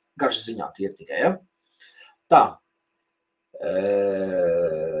garšas ziņā tie ir tikai, ja? Tā.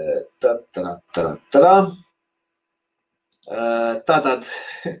 Tātad,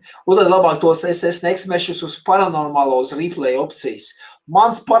 uzliet labāk tos SS neksmešus uz paranormālo, uz replay opcijas.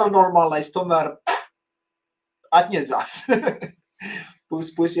 Mans paranormālais tomēr atņedzās.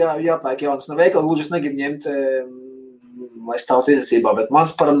 Pus jāpērk jaunas no veikala, lūdzu, es negribu ņemt, lai stāv tirdzniecībā, bet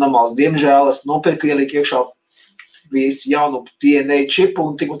mans paranormāls, diemžēl, es nopirku ieliku iekšā visu jaunu DNA čipu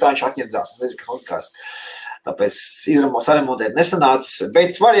un tik un tā viņš atņedzās. Es nezinu, kas notikās. Tāpēc izramos remontēt nesanāca,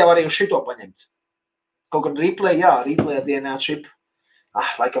 bet var jau arī uz šito paņemt. Kaut gan replay, jā, replay ar DNA čipu.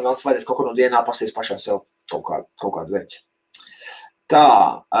 Laikam vēl vajadzēs kaut ko no DNA pasties pašā sev kaut kādu vērķi. Tā,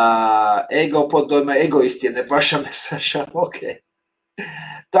 ego poddomē egoistiem, ne pašam nesašām, ok.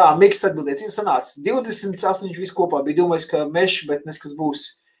 Tā, Miks atbildēja, cik sanāca? 28 visu kopā bija domājis, ka mešs, bet neskas būs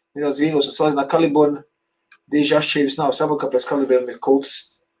nedaudz vīlos un salīdzināt kalibonu. Dīži atšķirības nav sabūt, kāpēc kalibonam ir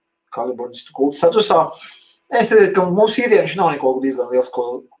kalibonistu kults statusā. Es teicu, ka mums īrieši nav neko diezgan liels,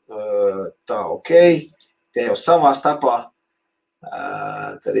 ko tā, ok, tie jau savā starpā.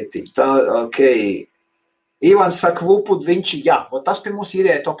 Tā, ok. Ivans saka, Vupu, viņš ir, jā, tas pie mums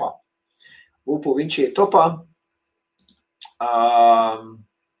īrē topā. Vupu, viņš ir topā.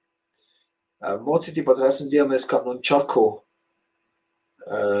 Mociti pat esmu diemies kā nunčaku.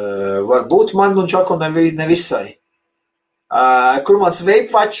 Varbūt man nunčaku nevisai. Kur mans Vape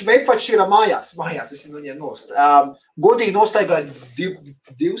ir mājās, es viņu viņiem nost. Godīgi nostaigāju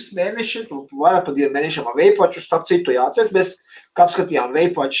 2 mēneši, vairāk pa 2 mēnešiem ar Vape, starp citu jāatceras, mēs kā apskatījām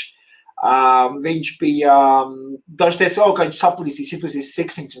Vape, viņš bija, daži teica, ka viņš saplīsīs,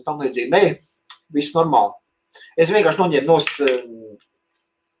 siksniņas un tam līdzīgi. Nē, viss normāli. Es vienkārši noņēmu nost,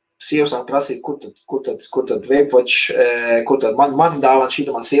 sievas prasīt, kur tad Vape, kur tad man dāvana,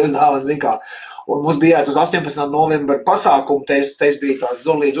 šīta man sievas dāvana, zin kā. Un mums bija uz 18. novembra pasākumu, te bija tāds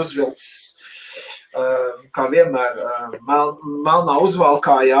zolīdi uzvilks, kā vienmēr, melnā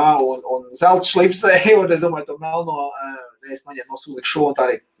uzvalkā, jā, un zelta šlipsē, un es domāju, to melno, es noņēmu nosūliku šo, un tā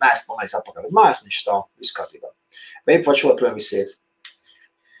arī neesmu pamēģis atpakaļ. Bet mājās viņš stāv, viss kārtībā. Vape watch joprojām viss iet.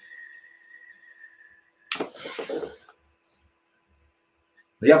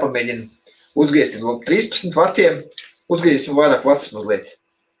 Jāpamēģina uzgriezt no 13 vatiem, uzgriezsim vairāk vatus mazliet.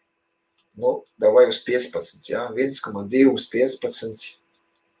 Nu, davai uz 15, jā, 1,2 uz 15.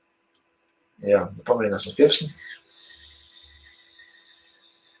 Jā, pamēģināsim uz 15.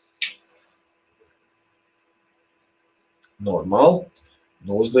 Normāli.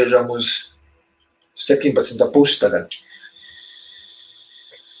 Nu, uzgriežam uz 17,5 tagad.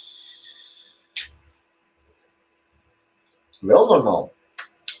 Vēl normāli.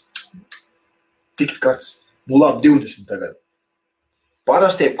 Tikt karts. Nu, labi, 20 tagad.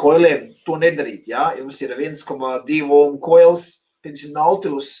 Parastiem koiliem to nedarīt, jā. Jums ir 1,2 ohm koils, pirms ir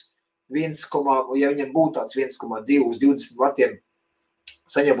Nautilus 1, ja viņam būtu tāds 1,2 uz 20 vatiem,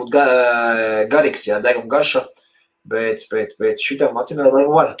 saņem būt garīgs, jā, deguma garša, bet šitām acīm vēl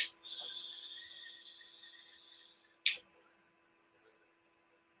var.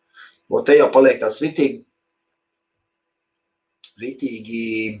 Un te jau paliek tās ritīgi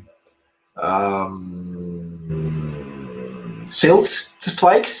silts, tas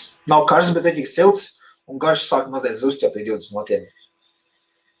tvaiks, nav karsts, bet ritīgi silts, un garš sāk mazliet zust jau pie 20 vatiem.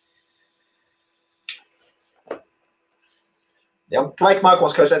 Ja, tvaika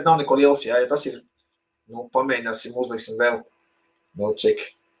mākos, ka šeit nav neko liels, jā, ja tas ir, nu, pamēģināsim, uzliksim vēl, nu, cik,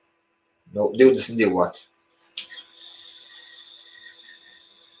 nu, 22 vati.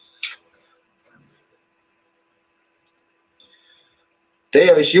 Te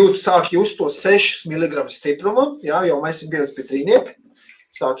jau es sāku just to 6 mg stiprumu, jā, jau mēs esam pieredzi pie trīnieka.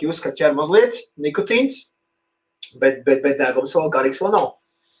 Sāku just, ka ķer mazliet nikotīns, bet dēgums vēl garīgs vēl nav.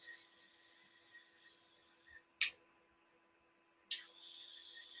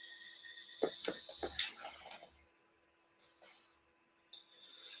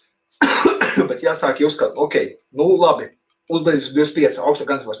 Bet jāsāk just, ka, ok, nu labi, uzbeidz uz 25, augstu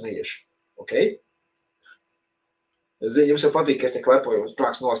gan vairs neiešu, ok? Es zinu, jums jau patīk, ka es te klepoju uz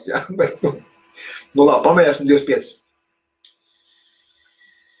prāks nost, jā, bet, nu labi, pamērāsim 25.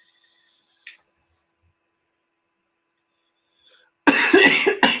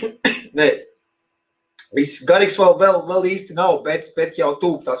 Nē, viss garīgs vēl īsti nav, bet jau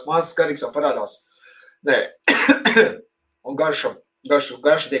tūp, tās mazas garīgs jau parādās. Nē, un garša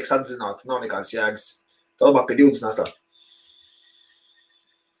tiek atzināta, nav nekādas jēgas. Tā labāk pie 20 nāstā.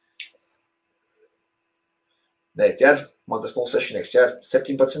 Nē, ķer, man tas 06 ķer,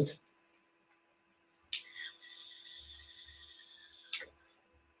 17.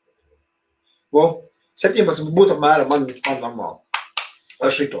 Vo, 17 būtu apmēram man normāli. Ar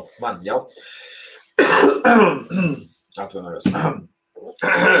šito, man, jau. Atvainojos.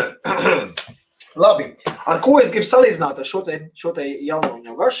 Labi, ar ko es gribu salīdzināt ar šo te jauno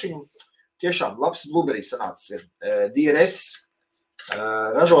viņu garšiņu? Tiešām labs blueberries sanācis ir. DRS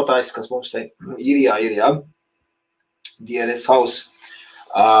ražotājs, kas mums te ir, jā. DRS House.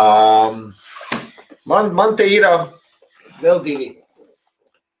 Man te ir vēl divi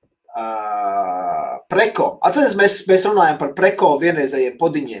preko. Atceries, mēs runājam par preko vienreizējiem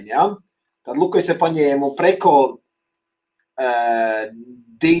podiņiem, jā? Tad, lūk, es paņēmu preko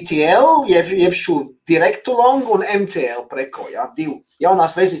DTL, jeb šo direktu long un MTL preko, jā? Divi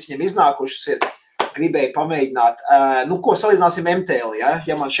jaunās versijas viņam iznākušas ir. Gribēju pamēģināt. Nu, ko salīdzināsim MTL, jā?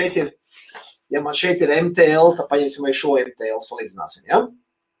 Ja man šeit ir MTL, tad paņemsim vai šo MTL salīdzināsim, jā?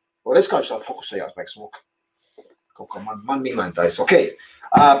 Redz, kā viņš tā fokusējās, pēc smuka. Kaut kā man mīmēntājs. Ok.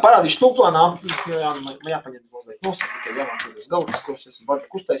 Parādīšu tūplānā. Jāpaņem mazliet nost, tikai jāmāk tas galvas, kurus esmu barbi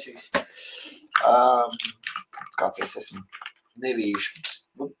kustēsījis. Kāds es esmu nevīši.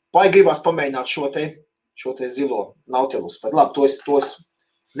 Pai gribās pamēģināt šo te zilo nautilus. Bet labi, tos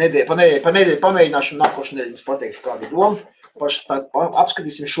pa nedēļu pamēģināšu un nākošu nedēļu jums pateikšu kādu domu.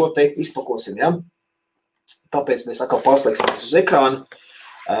 Apskatīsim šo te, izpakosim, ja? Tāpēc mēs atkal pārslēgsimies uz ekrānu,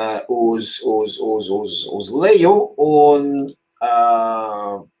 uz leju un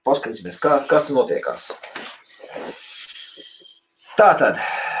paskatīsimies, kas tur notiekās. Tātad.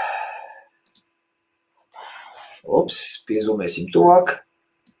 Piezumēsim tuvāk.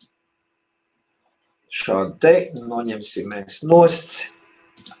 Šādu te noņemsim mēs nost.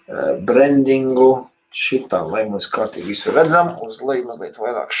 Brandingu. Šitā, lai mums kārtīgi visu redzam, uz leju mazliet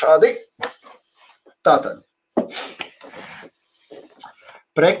vairāk šādi. Tātad.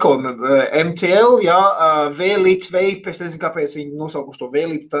 Preko MTL, jā, Vape, es nezinu, kāpēc viņi nosaukuši to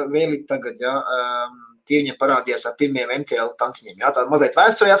Vape tagad, jā, tie viņam parādījās ar pirmiem MTL tanciņiem, jā, tāda mazliet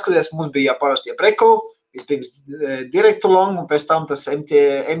vēsturē atskaties, mums bija parastie Preko, vispirms direktu long, un pēc tam tas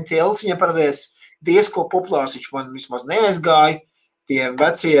MTLs viņam parādījās diezko populārs, viņš man vismaz neaizgāja, tie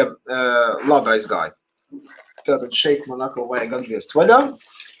vecie labi aizgāja. Tātad šeit man atkal vajag atgriezt vaļā.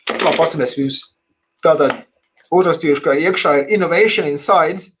 Labi, pastāmies jums. Tātad uzrakstījuši, ka iekšā ir Innovation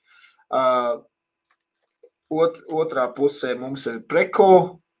Inside. Otrā pusē mums ir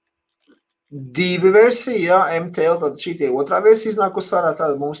Preko 2 versija, jā, MTL, tad šī tie otrā versija iznākus ārā,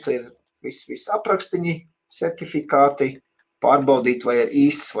 tātad mums te ir viss aprakstiņi, certifikāti, pārbaudīt, vai ir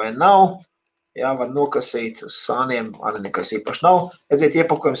īsts vai nav. Jā, var nokasīt uz sāniem, arī nekas īpaši nav. Redziet,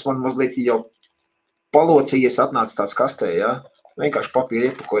 iepakojums man mazliet jau palocījies, atnāca tāds kastē, jā. Vienkārši papīra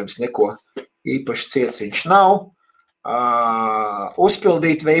iepakojums, neko īpaši ciets viņš nav.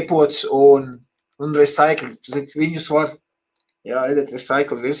 Uzpildīt, veipot un recycling. Viņus var, jā, redziet,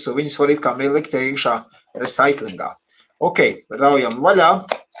 recycling virsū, viņus var it kā likt iekšā recyclingā. Ok, raujam vaļā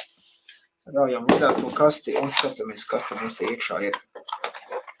to kasti un skatāmies, kas tam mums te iekšā ir.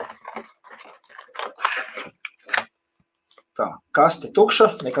 Tā, kaste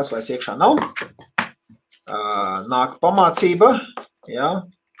tukša, nekas vairs iekšā nav. Nāk pamācība, jā.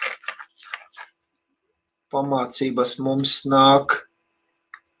 Pamācības mums nāk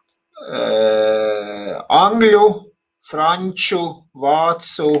angļu, franču,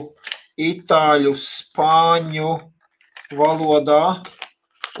 vācu, itāļu, spāņu valodā.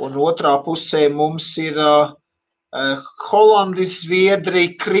 Un otrā pusē mums ir holandi,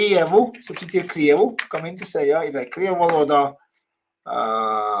 zviedri, krievu, tie krievu, kam interesē, jā, ir krievu valodā,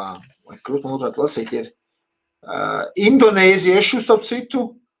 vai krūt man otrāt lasīt, ir indonēziešu, starp citu,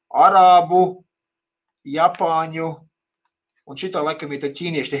 arābu, japāņu, un šitā laikam ir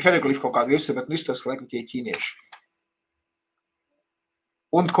ķīnieši, tie hieroglifi kaut kādi virsū, bet izskatās, ka laikam tie ķīnieši.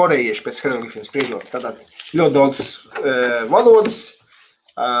 Un korejieši pēc hieroglifiem spriežot. Tātad ļoti daudz valodas,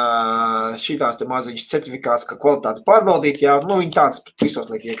 šitās te maziņas certifikāts, ka kvalitāti pārbaudīt, jā, nu viņi tāds visos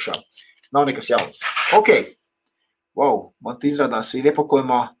liek iekšā. Nav nekas jauns. Ok. Wow, man te izrādās ir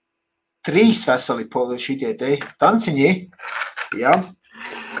iepakojumā 3 veseli šitie te tanciņi, jā,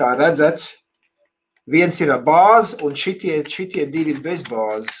 kā redzat, Viens ir ar bāzi, un šitie divi ir bez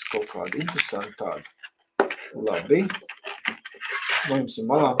bāzes. Kaut kādi interesanti tādi. Labi. Mums ir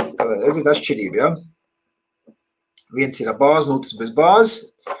malā. Tātad ir atšķirība, ja? Viens ir ar bāzi, otrs bez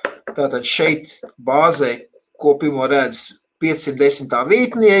bāzes. Tātad šeit bāzē, ko pirmo redz, 510.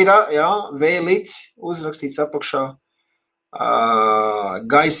 vītnie ir, ja? Vēlīt uzrakstīts apakšā.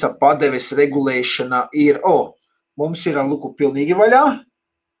 Gaisa padeves regulēšana ir, mums ir luku pilnīgi vaļā.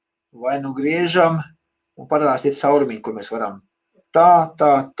 Vai nu griežam un parādās tie caurumiņi, ko mēs varam. Tā,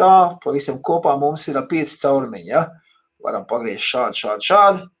 pavisam kopā mums ir 5 caurumiņi, ja? Varam pagriezt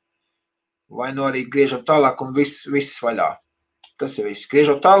šādi. Vai nu arī griežam tālāk un viss vaļā. Tas ir viss.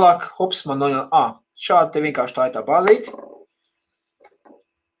 Griežot tālāk, hops, man šādi te vienkārši tā ir tā bāzīte.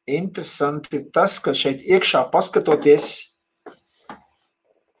 Interesanti ir tas, ka šeit iekšā paskatoties,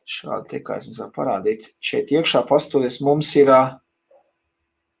 šādi te, kā es jums varu parādīt, šeit iekšā paskatoties mums ir,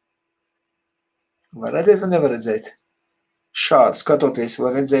 var redzēt vai nevar redzēt? Šādi skatoties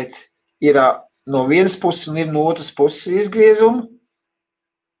var redzēt, ir no vienas puses un ir no otras puses izgriezumu.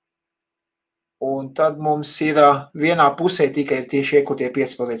 Un tad mums ir vienā pusē tikai tieši iekur tie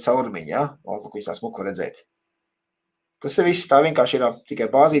 5 caurumiņi, ja? Ko jūs tā smuku redzēt. Tas ir viss, tā vienkārši ir tikai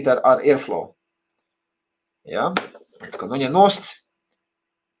bāzīta ar airflow. Ja? Kad viņam nost,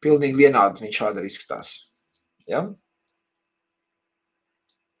 pilnīgi vienādi viņš šādi arī izskatās. Ja?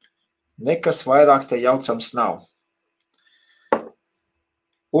 Nekas vairāk te jaucams nav.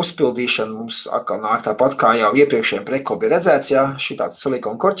 Uzpildīšana mums atkal nāk tāpat, kā jau iepriekšējiem preko bija redzēts, ja, šitāds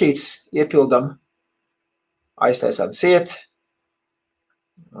silikona korķītis iepildam, aiztaisām ciet,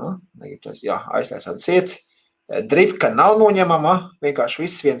 aiztaisām ciet, dripka nav noņemama, vienkārši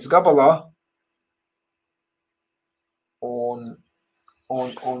viss viens gabalā, un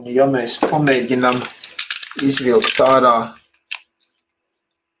ja mēs pamēģinam izvilkt ārā,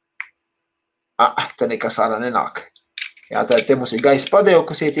 te nekas ārā nenāk. Jā, tā te mums ir gaisa padeva,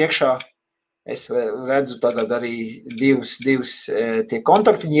 kas iet iekšā. Es redzu tagad arī divas tie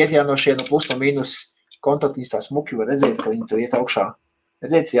kontaktiņi iet, jā, no šie no plus no mīnus kontaktiņas tā smuki var redzēt, ka viņi tur iet augšā.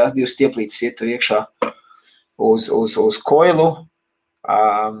 Redzēt, jā, 2 stieplītes iet tur iekšā uz koilu.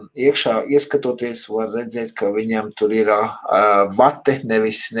 Iekšā ieskatoties var redzēt, ka viņam tur ir vate,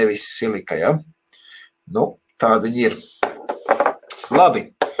 nevis silika, ja. Nu, tāda viņi ir.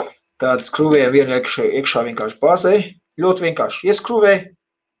 Labi, tāda skrūvējam vienu iekšā vienkārši bāzē. Ļoti vienkārši ieskrūvē,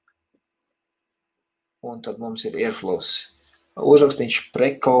 un tad mums ir airflows. Uzrakstīņš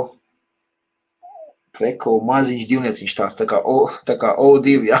preko maziņš divnieciņš tās, tā kā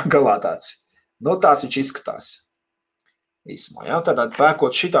O2, jā, galā tāds. Nu, tāds viņš izskatās. Īsumā, jā, tātad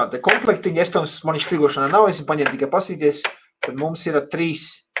pērkot šitā te komplektiņa, iespējams, man viņš tirgošanā nav, es paņem tikai pasīties, tad mums ir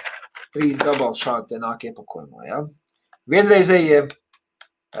 3 gabali šādi te nāk iepakojumā, jā. Vienreizējie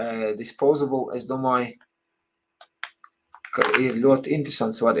disposable, es domāju, ka ir ļoti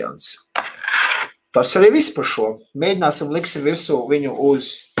interesants variants. Tas arī viss par šo. Mēģināsim liksim virsū viņu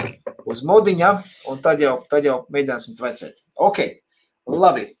uz modiņa, un tad jau mēģināsim tvecēt. Ok,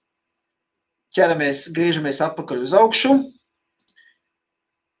 labi. Griežamies atpakaļ uz augšu.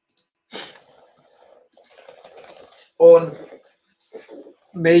 Un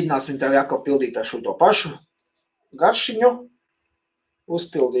mēģināsim tā atkal pildīt ar šo to pašu garšiņu.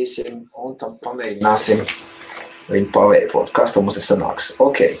 Uzpildīsim un tam pamēģināsim viņu paveipot. Kas to mums te sanāks?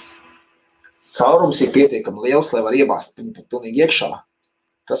 Ok. Caurums ir pietiekami liels, lai var iebāzt pilnīgi iekšā.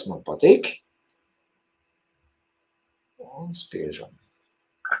 Tas man patīk. Un spiežam.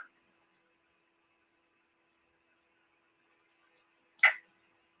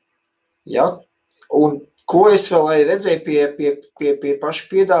 Ja, un ko es vēl arī redzēju pie paša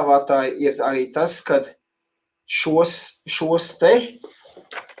piedāvātāja, ir arī tas, kad šos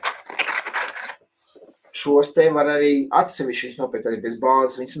te var arī atsevišķi nopirkt arī bez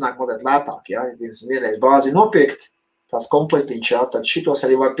bāzes, viņi sanāk mazliet lētāk, ja, vienreiz bāzi nopirkt, tās komplektiņš, ja, tad šitos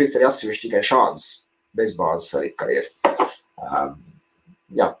arī var pirkt arī atsevišķi tikai šādas, bez bāzes arī, kā ir.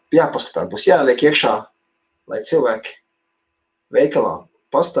 Jāpaskatāt, būs jāliek iekšā, lai cilvēki veikalā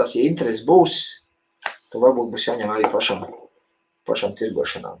pastās, ja interesi būs, tad varbūt būs jāņem arī pašam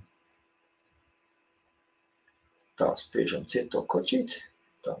tirgošanām. Tā, spiežam ciet to koķīt.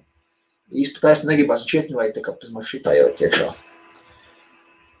 Tā. Īsti pat es negribās šķietni vai tā kā pēc man šitā jau iekšā.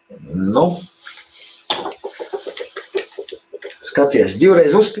 Nu. Skaties, 2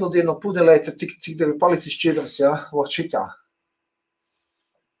 reizi uzpildīju no pudelē, tad cik tev ir palicis šķirams, jā, vot šitā.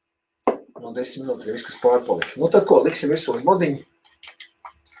 No 10 minūtēm viss, kas pārpalika. Nu tad ko, liksim visu uz modiņu.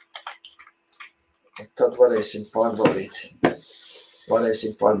 Tad varēsim pārbaudīt,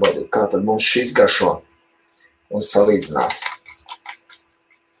 kā tad mums šis garšo un salīdzināt.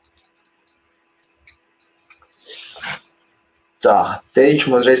 Tā, te viņš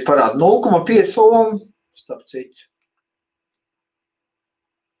man reiz parāda 0,5 ohm, starp citu.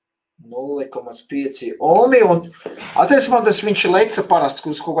 0,5 ohmi, un attiecībā tas viņš leca parasti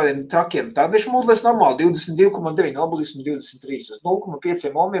uz kaut kādiem trakiem. Tad viņš mūdlies normāli 22,9, obulīsim 23. Uz 0,5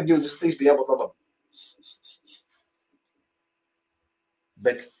 ohmiem 23 bija jābūt labam.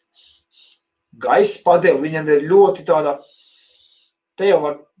 Bet gaisa padeva viņam ir ļoti tāda, te jau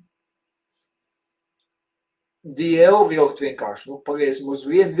var DL vilkt vienkārši, nu, pagriezim uz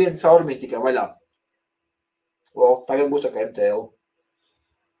vienu caurumiņu tikai vaļā. O, tagad būs tā kā MTL.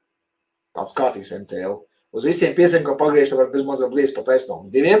 Tāds kārtīgs MTL. Uz visiem 5, kā pagriežt, var bez mazā blies pat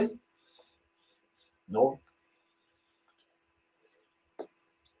aizstāvum. 2. Nu.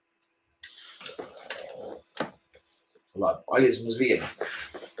 Labi, pagriežam uz 1.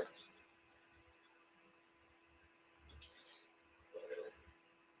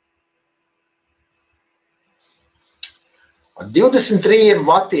 Ar 23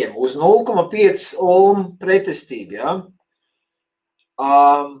 vatiem uz 0,5 ohm pretestību, ja?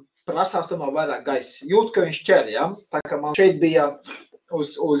 Prasās tomēr vairāk gaisa. Jūt, ka viņš ķer, ja? Tā kā man šeit bija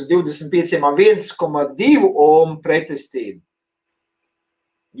uz 25 1,2 ohm pretestību.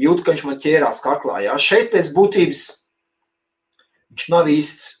 Jūt, ka viņš man ķērās kaklā, ja? Šeit pēc būtības viņš nav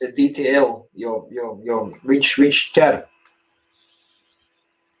īsts DTL, jo viņš ķer.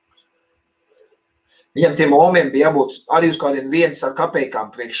 Viņam tiem ohmiem bija jābūt arī uz kādiem 1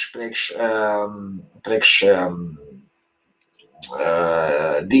 kapeikām priekš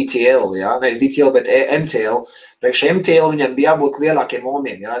DTL, ja? Nevis DTL, bet MTL. Priekš MTL viņam bija jābūt lielākiem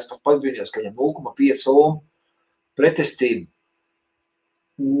ohmiem, ja? Es pat pabrīnījos, ka viņam 0,5 ohm pretestība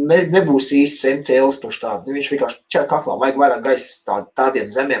nebūs īsts MTLs priekš tādu. Viņš vienkārši ķer kaklā, vajag vairāk gaisa tādiem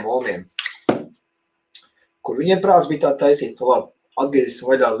zemiem ohmiem. Kur viņiem prāts bija tā taisīt, labi,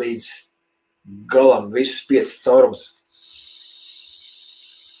 atgriezīsim vaļā līdz galam visus 5 caurums.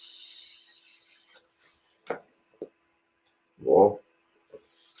 O.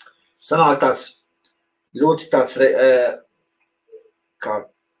 Sanāk tāds ļoti tāds, kā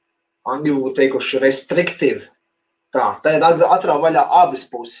angļu būtu teikuši, restrictive. Tā, tagad atrā vaļā abas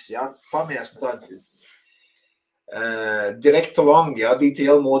puses, ja, pamēģināsim tādu direct to long, ja,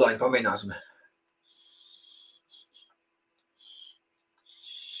 DTL modāņu pamēģināsim.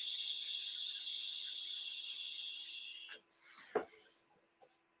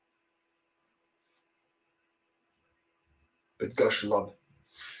 Bet garši labi.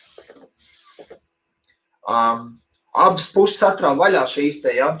 Abas puses atrā vaļā šīs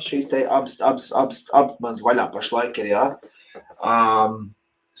te abas man vaļā pašlaik ir, jā.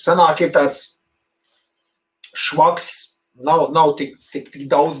 Sanāk ir tāds švaks, nav tik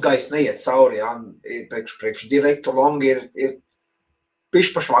daudz gaisa neiet cauri, jā. Priekš direktu longi ir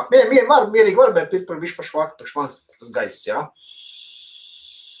pišķi pa švaku. Mierīgi var, bet pišķi pa švaku, priekš mans tas gaiss, jā.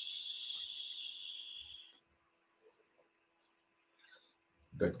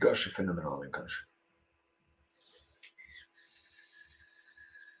 Bet garši fenomenāli vienkārši.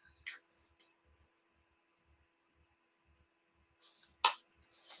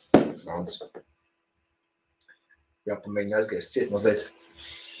 Daudz. Jāpamēģina aizgriezt ciet mazliet.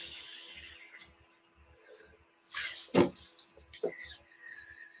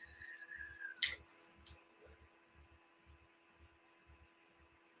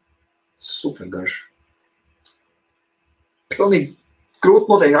 Super garši. Pilnīgi krūt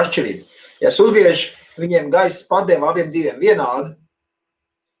noteikti atšķirība. Ja es uzgriežu, viņiem gaisa padeva abiem diviem vienādi.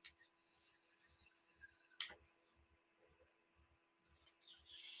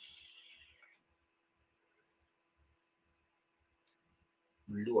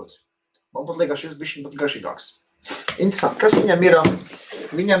 Ļoti. Man pat liekas, šis bišķiņ pat garšīgāks. Interesanti, kas viņam ir?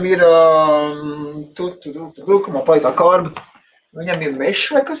 Viņam ir, kā man paliek tā kārba, viņam ir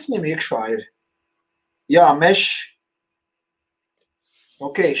mešs vai kas viņam iekšā ir? Jā, mešs.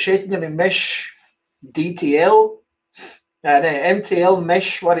 Ok, šeit viņam ir mešs DTL, MTL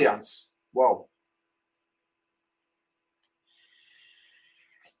mešs variants. Wow.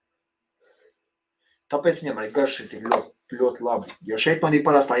 Tāpēc viņam arī garši ir ļoti labi, jo šeit man ir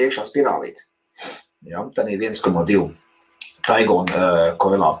parastā iekšā spirālīte. Jā, tad ir 1,2 taigona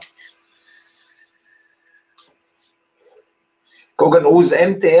koilā. Kaut gan uz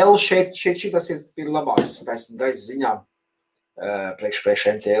MTL šeit šitas ir labāks gaisa ziņā priekš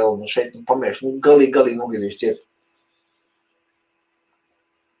MTL. Nu šeit pamērš, galīgi nogriezīs ciet.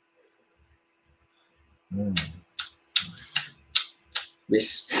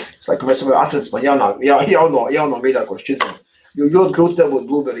 Viss. Es laikam mēs atradis man jauno mīļāko šķidrumu. Jo ļoti grūti dabūt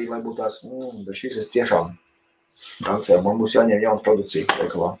blueberry, lai būtu tās, bet šis ir tiešām gancē. Man būs jāņem jauna produkcija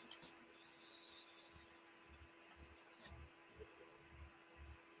veikalā.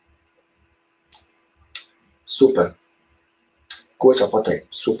 Super. Ko es jau pateicu?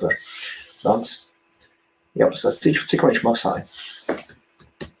 Super. Dans. Jāpasās, cik viņš maksāja?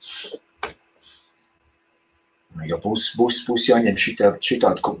 Jo būs jāņem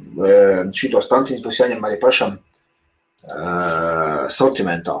šitos tanciņas, būs jāņem arī pašam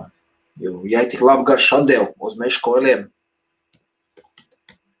sortimentā. Jo, ja tik labi garš atdev uz meža koiliem,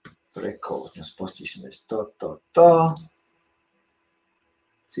 prekolotņas pastīsimies tā.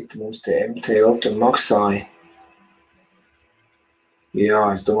 Cik mums tie MTL tur maksāja? Jā,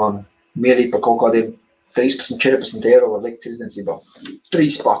 es domāju, mierīgi par kaut kādiem 13-14 eiro var likt tirdzniecībā.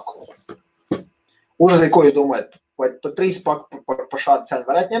 3 paku. Uzreiz, ko jūs domājat? Vai par 3 paku par šādu cenu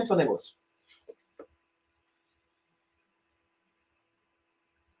varētu ņemt vai nebūs?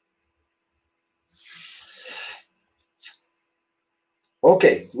 Ok,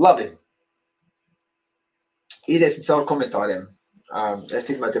 labi. Iziesim cauri komentāriem. Es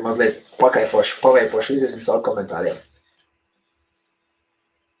tikmēr te mazliet paveipošu, iziesim cauri komentāriem.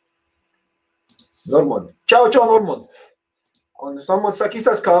 Normund. Čau, Normund. Un Normund saka,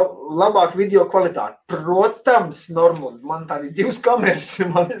 izstāst, kā labāk video kvalitāte. Protams, Normund, man tādi 2 kameras,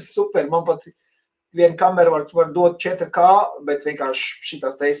 man ir super. Man pat viena kamera var dot 4K, bet vienkārši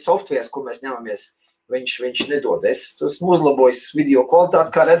šitās te softwares, ko mēs ņemamies, viņš nedod. Es esmu uzlabojis video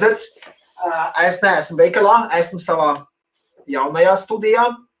kvalitāti, kā redzat. Es neesmu veikalā, esmu savā jaunajā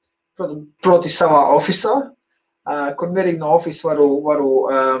studijā, proti savā ofisā, kur mierīgi no ofisa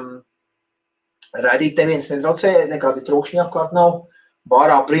varu raidīt, neviens netraucē, nekādi trūkšņi apkārt nav.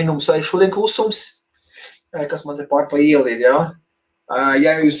 Bārā brīnums vai šodien klusums, kas man te pār pa ieli ir, jā.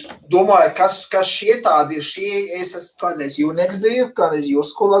 Ja jūs domājat, kas šie tādi ir, es esmu kādreiz jūrnieks biju, kādreiz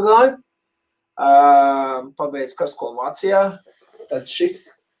jūrskolā gāju, pabeidz karskolu Vācijā, tad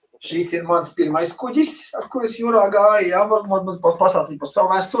šis ir mans pirmais kuģis, ar kur es jūrā gāju, jā, varbūt pastāstīt par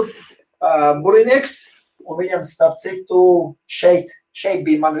savu vēsturi, burinieks, un viņam starp citu šeit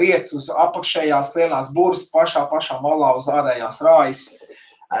bija man vieta uz apakšējās lielās buras, pašā malā uz ārējās rājas.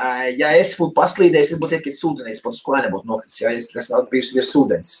 Ja es būtu paslīdējis, es būtu iekrit ūdenī, es būtu uz klēni būtu nokritis, ja es bijusi virs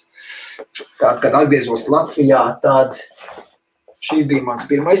ūdens. Tad, kad atgriezos Latvijā, tad šis bija mans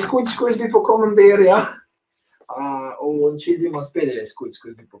pirmais kuģis, ko es biju pa komandieru, ja? Un šis bija mans pēdējais kuģis,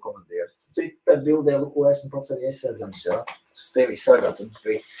 ko es biju pa komandieru. Cita bildēlu, ko esmu pats arī iesēdzams, ja? Tas tevi sargāt, un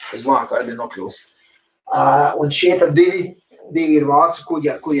es māku arī nokļūs. Un šie tad divi ir vācu kuģi,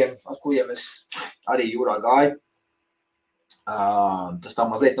 ar kuriem es arī jūrā gāju. Tas tā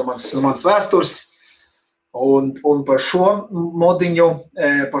mazliet no manas vēstures. Un par šo modiņu,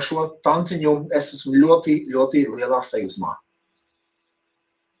 par šo tanciņu es esmu ļoti, ļoti lielā sajūsmā.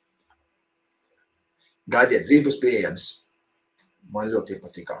 Gaidiet, drīz būs pieejams. Man ļoti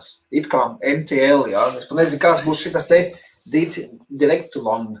patikās. It kā MTL, jā. Es pat nezinu, kāds būs šitas te direct to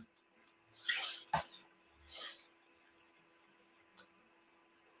long.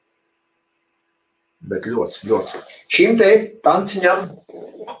 Bet ļoti. Šim te tanciņam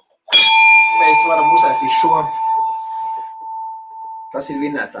mēs varam uztaisīt šo. Tas ir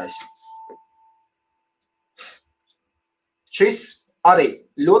vinētājs. Šis arī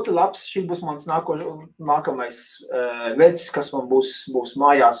ļoti labs. Šis būs mans nākamais vērtis, kas man būs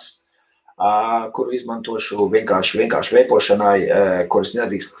mājās, kuru izmantošu vienkārši veipošanai, kuras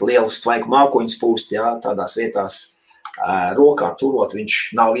nedrīkst lielus tvaiku mākoņus pūst, jā, tādās vietās. Rokā turot, viņš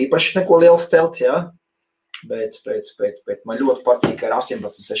nav īpaši neko liels telt, jā, bet man ļoti patīk ar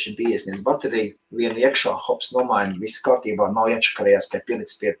 18650 bateriju, vienu iekšā, hops, nomaina, viss kārtībā, nav jāčakarējās, ka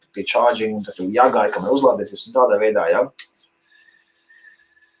pielicis pie charging, un tad tu jāgāja, kamēr uzlādēsies, un tādā veidā, jā.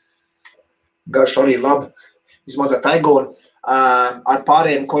 Garš arī labi, vismaz ar taigonu, ar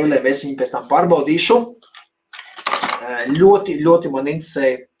pārējiem koiliem es viņu pēc tam pārbaudīšu. Ļoti man interesē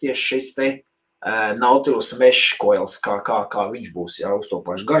tieši šis te Nautilus mesh koils, kā viņš būs, jā, uz to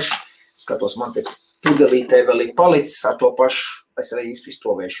pašu garšu. Skatos, man te pudelītē vēl ir palicis ar to pašu, es arī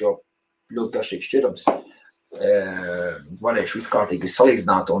izprovēšu, jo ļoti garšīgs šķirums. Varēšu viskārtīgi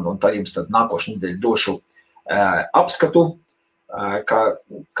salīdzināt, un tad jums tad nākošu nedēļu došu apskatu,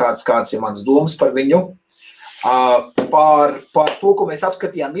 kāds ir mans domas par viņu. Par to, ko mēs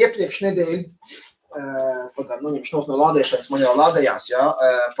apskatījām iepriekš nedēļu, pagādu noņemšu no lādēšanas, man jau lādējās, jā,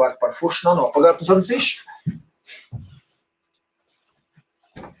 par Fush Nano. Pagādu uzanzīšu.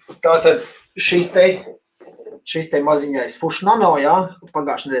 Tātad šis te maziņais Fush Nano, jā,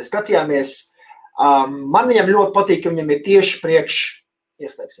 pagājušajā nedēļā skatījāmies. Man viņam ļoti patīk, ka viņam ir tieši priekš,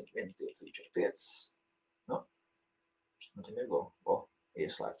 ieslēgsim 1, 2, 3, 4, 5. Nu, man te mirgo,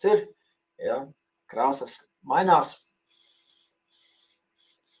 ieslēgts ir, jā, krāsas mainās.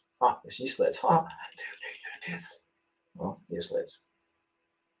 Es izslēdzu. Ieslēdzu.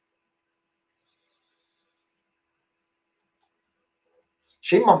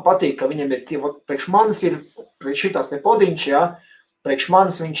 Šim man patīk, ka viņam ir, priekš manis ir, priekš šitās te podiņš, jā, priekš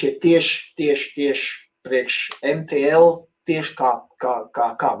manis viņš ir tieši priekš MTL, tieši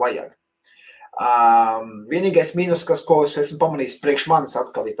kā vajag. Vienīgais mīnus, ko es esmu pamanījis priekš manis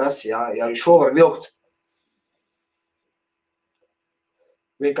atkal ir tas, ja šo var vilkt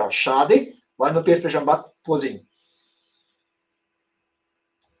vienkārši šādi, vai nu piespiežam podziņu.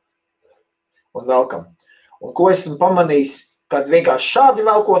 Un velkam. Un ko esmu pamanījis, kad vienkārši šādi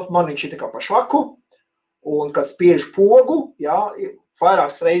velkot, man viņš ir tā kā pa švaku, un kad spiež pogu, jā,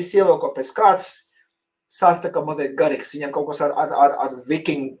 vairākas reizes ievelko pēc kārtas, sāk tā kā mazliet garīgs. Viņam kaut kas ar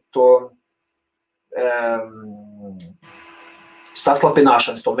viking to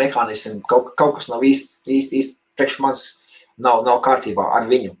saslapināšanas, to mehānismu, kaut kas nav īsti priekš mans nav kārtībā ar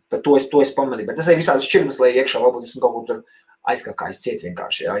viņu. Bet to es pamanīju. Bet es arī visādas šķirmas lai iekšā, varbūt esmu kaut ko tur aizkakājis ciet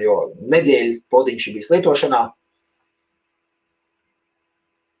vienkārši, jā, jo nedēļu podiņš ir bijis lietošanā.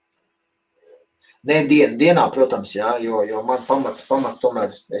 Ne dienā, protams, jā, jo man pamat tomēr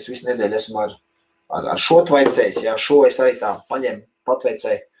es visu nedēļu esmu ar šo tvaicējis, jā, šo es arī tā paņem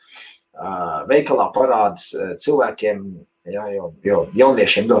patveicēju. Veikalā parādas cilvēkiem, jā, jo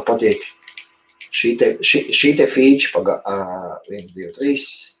jauniešiem ļoti patīk šī te feature, 1, 2, 3.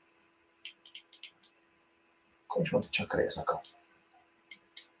 Ko viņš man te čakarēs atkal?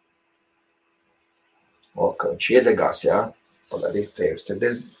 Ka viņš iedegās, jā, pagaidīt, te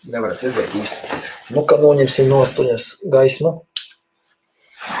nevarat redzēt īsti. Nu, ka noņemsim nostuņas gaismu.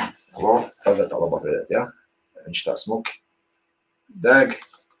 Tagad tā labāk redzēt, jā. Viņš tā smuki deg.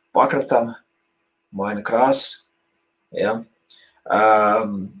 Pakratam, maina krāsu, ja.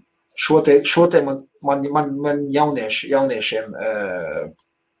 Šo te man jauniešiem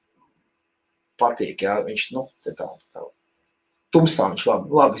patīk, ja. Viņš, te tā tumsā viņš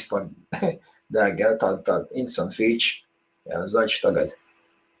labi vispār deg, ja, tā interesanta feature, ja, zaļš tagad.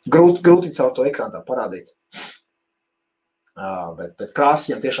 Grūti caur to ekrānu tā parādīt, bet krāsas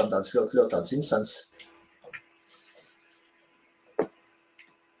viņam tiešām tāds ļoti tāds interesants.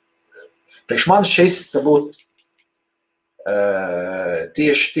 Priekš man šis te būtu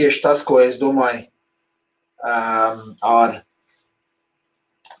tieši tas, ko es domāju ar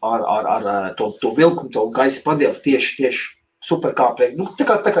to vilkumu, to gaisa padievu tieši super kā priekš,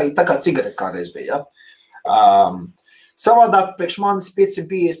 tā kā cigarete kādreiz bija, ja. Savādāk priekš manis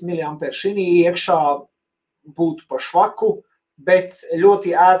 550 mAh šinī iekšā būtu pa švaku, bet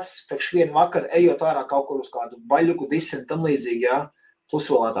ļoti ērts priekš vienu vakaru ejot ārā kaut kur uz kādu baļuku, diseni, tam līdzīgi, ja. Plus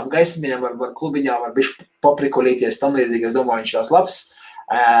vēl tām gaismiņām var klubiņā, var bišķi paprikolīties, tam līdzīgi, es domāju, viņš tās labs.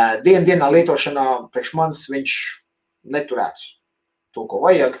 Dienā lietošanā priekš manis viņš neturētu to, ko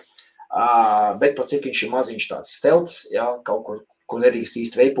vajag, bet pat cik viņš ir maziņš tāds stelts, ja, kaut kur nedrīkst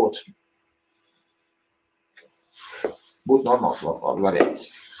īsti veipot, būtu normāls variants.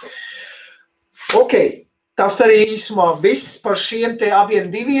 Ok, tas arī īsumā viss par šiem te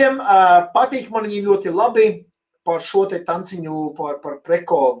abiem diviem. Patīk man viņiem ļoti labi. Par šo te tanciņu, par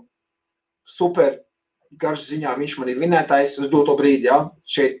preko super garš ziņā viņš man ir vinētājs uz doto brīdi, jā.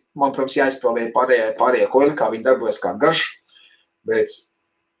 Šeit man, protams, jāizprovē pārējie koļi, kā viņi darbojas kā garš, bet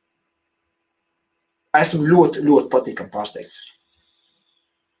esmu ļoti patīkam pārsteigts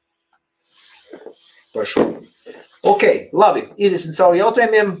par šo. Ok, labi, iziesim cauri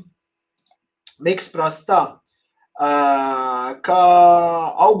jautājumiem. Miks prasa tā. Kā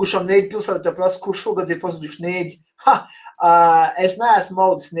augušam Nēģi pilsētā, te prasa, kurš šogad ir pazuduši Nēģi. Es neesmu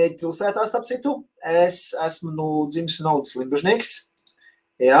audis Nēģi pilsētā, starp citu. Es esmu dzimis un audis Limbažnieks.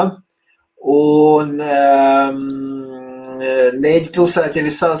 Ja? Un Nēģi pilsētā jau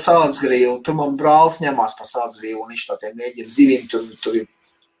ir sāldsgrīva. Tur man brālis ņemās pa sāldsgrīvu, un viņš tā tiem Nēģiem zivīm, tur ir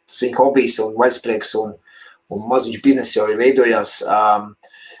tas viņa hobijs un vaļsprieks, un maziņš bizness jau arī veidojās.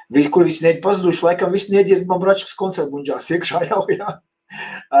 Kur visi Nēģi pazuduši, laikam visi Nēģi ir man bračkas koncertbuņģās iekšā jau, jā.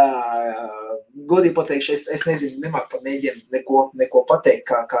 Godīgi pateikšu, es nezinu, nemāk par Nēģiem neko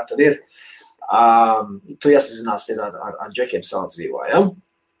pateikt, kā tur ir. Tu jāsazinās ir ar džekiem sāldsvīvā, jā.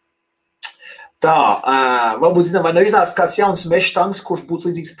 Tā, varbūt zinām, vai nav iznācis kāds jauns meža tanks, kurš būtu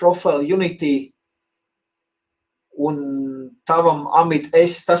līdzīgs Profile Unity un tavam Amit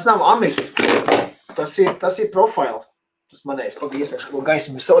S. Tas nav Amit, tas ir Profile. Tas manējais pagaid iesniegšu, ka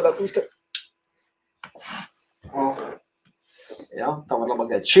gaismu ir savādāk uzter. Jā, tā var labāk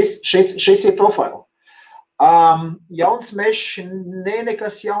gaid. Šis ir Profile. Jauns mežs,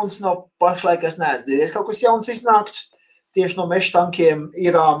 nekas jauns nav pašlaik, es neesmu dzirdējis. Kaut kas jauns iznākt tieši no meža tankiem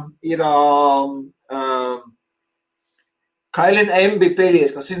ir Kailin M bija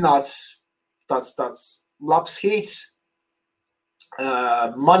pēdējais, kas iznācis tāds labs hīts.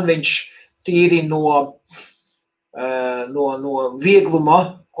 Man viņš tīri no no viegluma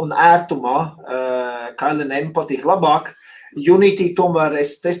un ērtumā KLNM patīk labāk. Unity tomēr,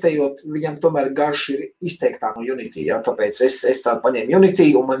 es testējot, viņam tomēr garš ir izteiktā no Unity, ja? Tāpēc es tādu paņēmu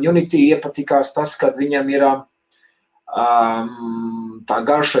Unity, un man Unity iepatikās tas, kad viņam ir tā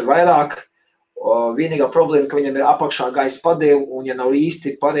garša ir vairāk. Vienīgā problēma, ka viņam ir apakšā gaisa padevu, un ja nav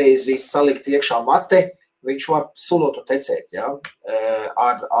īsti pareizi salikt iekšā mate, viņš var sulot un tecēt, ja?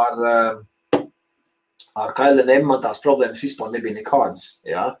 Ar KLNM man tās problēmas vispār nebija nekādas,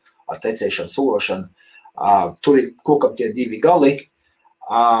 ja? Ar tecēšanu, sulošanu. Tur ir kokam tie divi gali.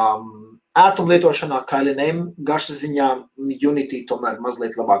 Ērtumlietošanā KLNM garšas ziņā, Unity tomēr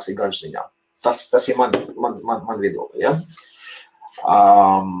mazliet labāks ir garšas ziņā. Tas ir man viedokļi, ja?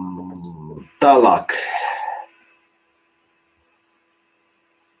 Tālāk.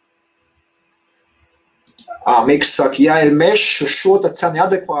 Miks saka, ja ir mešs uz šo, tad cena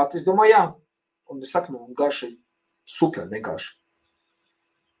adekvāti. Es domāju, jā. Un es saku, garša ir super vienkārši.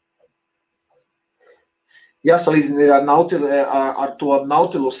 Jāsalīdzina ir ar to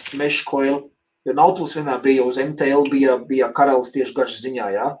Nautilus mesh coil, jo Nautilus vienmēr bija uz MTL, bija karalis tieši garšas ziņā,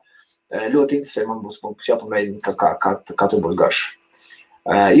 jā. Ļoti interesē, man būs jāpamēģina, kā tur būs garša.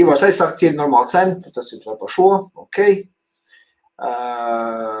 Ivars aizsaka, ir normāla cena, tas ir par šo, ok.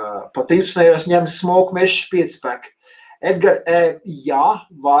 Pa 13 euros ņem smoke mesh 5-pack. Edgar, jā,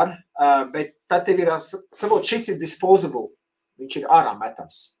 var, bet tad tev ir, sabot, šis ir disposable, viņš ir ārā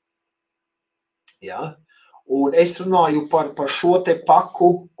metams. Jā. Un es runāju par šo te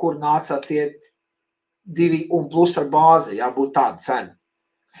paku, kur nāca tie 2 un plus ar bāzi, jābūt tāda cena.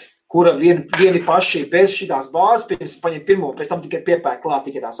 Kura vieni paši bez šitās bāzes, pirms paņem pirmo, pēc tam tikai piepēk klāt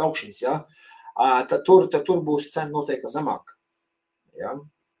tikai tās augšņas, ja? Tad tur būs cena noteikti zemāk. Ja?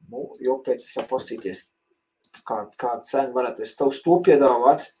 Nu, jo pēc es pastīties, kāda cena varētu es tavs to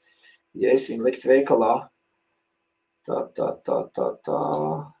piedāvāt, ja es viņu likt veikalā. Tā.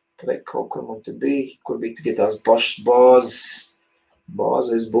 Kaut kur man te bija, kur bija tikai tās pašas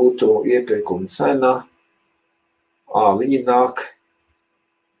bāzes būtu iepirkuma cena. Viņi nāk.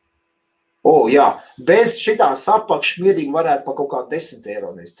 Jā, bez šitās apakšmierīgi varētu pa kaut kā 10 eiro,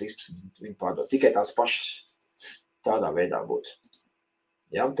 nevis 13 viņi pārdot. Tikai tās pašas tādā veidā būtu.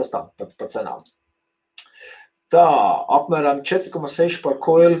 Jā, tas tā, pa cenām. Tā, apmēram 4,6 par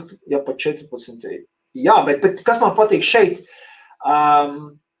coil, ja pa 14. Jā, bet kas man patīk šeit,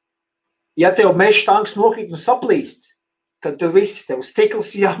 ja tev meža tanks nokrīt un saplīst, tad tev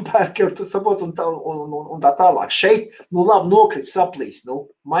stikls jāpērk, tu sabot, un tā tālāk. Šeit, labi, nokrīt, saplīst,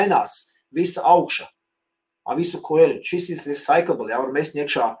 mainās visa augša, visu koeli. Šis ir recyclable, jā, var mest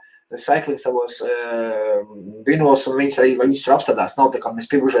iekšā recycling savos binos, un viņas tur apstādās. Nav tā, kā mēs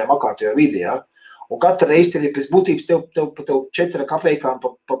piebužējam akārtojo vidi, jā. Un katra reize tev ir pēc būtības, tev 4 kapeikām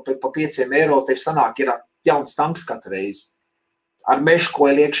pa 5 eiro, tev sanāk ir jauns tanks katra reize ar meža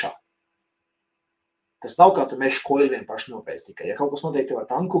koeli iekšā. Tas nav kā tu meža koili vienkārši nopēc tikai. Ja kaut kas notiek tev ar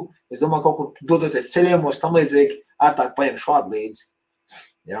tanku, es domāju, kaut kur dodoties ceļojumos, tam līdzīgi ērtāk paņem šādu līdzi.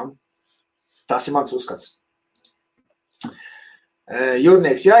 Ja? Tas ir mans uzskats.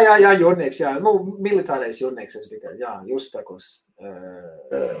 Jūrnieks, jā, jūrnieks, jā. Militārais jūrnieks es biju, jā, jūrspēkos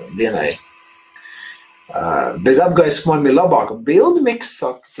dienai. Bez apgaismojuma ir labāka bildi, Miks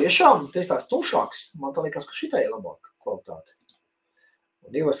saka, tiešām, tās tumšāks. Man tā liekas, ka šitai ir labāka kvalitāte.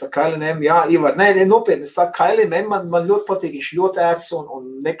 Un Ivar saka, KLNM, jā, Ivar, nopietni saka, KLNM man ļoti patīk, viņš ļoti ērts un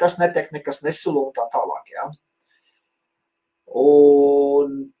nekas netek, nekas nesulu un tā tālāk, jā.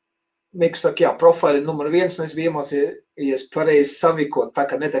 Un Miks saka, jā, profili numur 1, un es biju iemācījies pareizi savikot, tā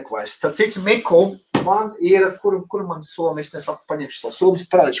kā netek vairs. Starp citu, Miku, man ir, kur man somas, es paņemšu savu somas,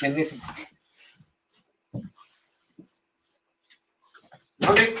 parādīšu vienu vietu.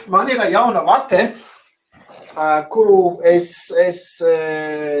 Man ir jauna vate, kuru es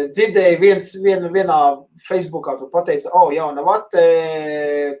dzirdēju vienā Facebookā, tu pateica, jauna vate,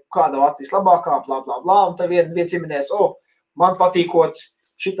 kāda vate vislabākā, blā, blā, blā, un tad viens ieminēs, man patīkot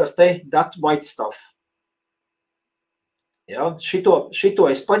šitas te that white stuff. Ja, šito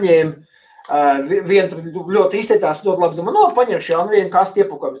es paņēmu, vienu ļoti izteitās, ļoti labi, domāju, paņemšu, jā, vienu kāstu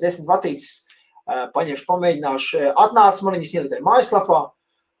iepakojums, 10 vatītes, paņemšu, pamēģināšu, atnāc man viņas ielikai mājaslapā,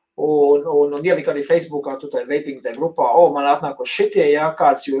 un ielika arī Facebookā, tu tai vaping tai grupā, man atnākoši šitie, jā,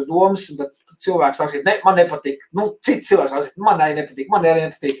 kāds jūs domas, bet cilvēks sāks, ne, man nepatīk, cits cilvēks sāks, man arī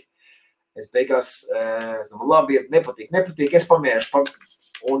nepatīk. Es beigās, labi, nepatīk, es pamēšu,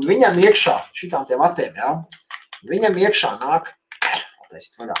 un viņam iekšā, šitām tiem vatēm, jā, viņam iekšā nāk,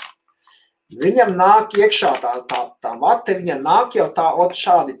 viņam nāk iekšā tā vate, viņam nāk jau tā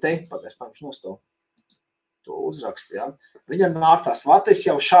šādi te, pagājuši, paņemšu nostāvu. To uzrakstu, ja. Viņam nāk tās vates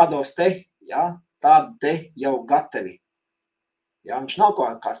jau šādos te, ja, tādu te jau gatavi. Ja, viņš nav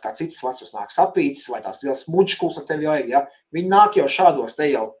kā cits vecus nāk sapītis, vai tās liels mučkuls ar tevi vajag, ja. Viņi nāk jau šādos te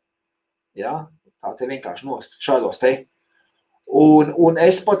jau, ja, tā te vienkārši nost, šādos te. Un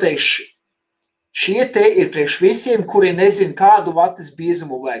es pateikšu, šie te ir priekš visiem, kuri nezin, kādu vatas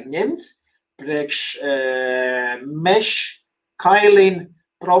biezumu vajag ņemt, priekš mesh, kailin,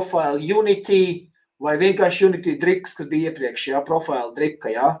 profile unity, vai vienkārši unity drips, kas bija iepriekš, ja, profile dripka,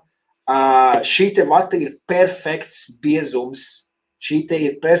 ja. Šī te vata ir perfekts biezums,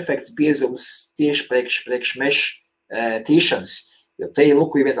 tieši priekš mesh tīšanas. Jo te ir,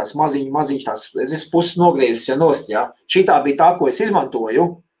 lūk, ir tās maziņš tās, es puses nogriezis, ja nost, ja. Šī tā bija tā, ko es izmantoju,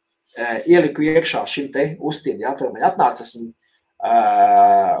 ieliku iekšā šim te uztien, ja, tad man atnāca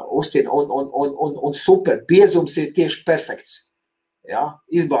uztien, un super, biezums ir tieši perfekts. Ja,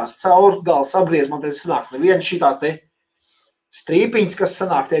 izbāzt cauri, gals apgriez, man tas sanāk, neviena šitā te strīpiņas, kas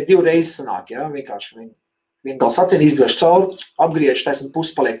sanāk, te 2 reizes sanāk, ja, vienkārši vien gals atien izgriež cauri, apgriež, taisn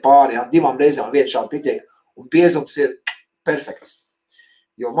pusi paliek pāri, ja, 2 reizēm viena šādi pietiek, un biezums ir perfekts.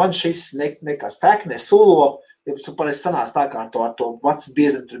 Jo man šis nekas tek, nesulo, ja tu pareizi sanās tā kā ar to vecas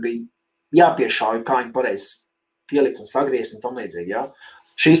biezumu tur bija jāpiešauj, kā viņi pareizi pielikt un sagriezt un tam līdzīgi, ja.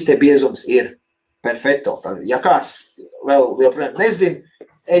 Šis te biezums ir perfekto. Tad, ja kāds vēl joprojām nezin,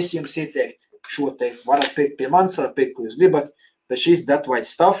 es jums ieteiktu šo te, varat pirkt pie manis, varat pirkt, ko jūs gribat, bet šis that white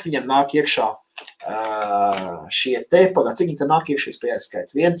stuff, viņam nāk iekšā šie te, pagā, cik viņi te nāk iekšā, es pieskait,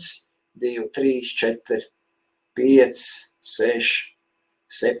 1, 2, 3, 4, 5, 6,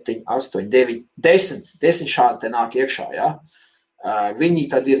 7, 8, 9, 10 šādi te nāk iekšā, ja. Viņi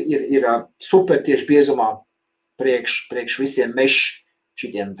tad ir super tieši biezumā priekš visiem mesh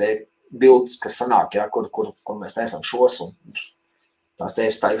šitiem te bildes, kas sanāk, ja, kur mēs taisam šos un tās te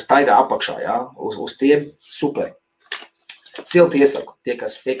staidā apakšā, ja, uz tiem super. Silti iesaku, tie,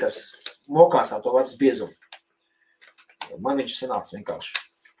 kas mokās ar to vecas biezumu. Man viņš sanāca vienkārši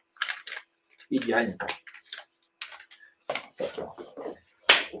ideāņakā. Tas tā.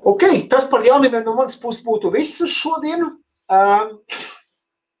 Ok, tas par jaunībiem no manas puses būtu viss uz šodienu.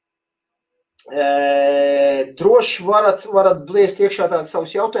 Droši varat bliest iekšā tādus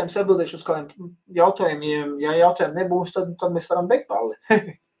savus jautājumus, atbildēšu uz kādiem jautājumiem. Ja jautājumi nebūs, tad mēs varam beigt pārli.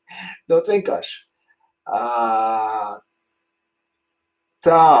 Ļoti vienkārši.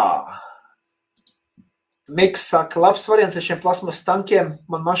 Tā. Miks saka, labs variants ar šiem plasmas tankiem.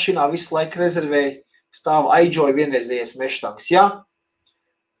 Man mašīnā visu laiku rezervēja stāva iJoy vienreizējies mesh tanks. Jā,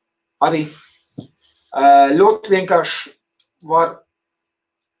 arī ļoti vienkārši var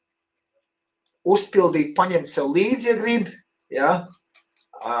uzpildīt, paņemt sev līdzi, ja grib. Ja?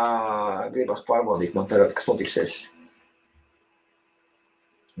 Gribas pārbaudīt man tagad, kas notiksies.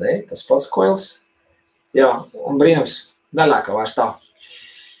 Ne, tas pats koils. Jā, un brīnums, nelēkā vairs tā.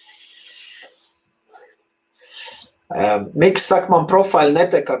 Miks saka, man profili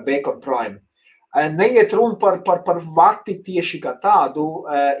netek ar Bacon Prime. Neiet runa par vati tieši kā tādu,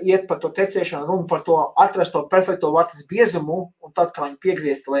 iet par to tecēšanu, runa par to atrast to perfekto vatas biezumu, un tad, kā viņu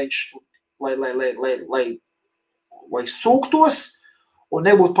piegriezt, lai sūktos, un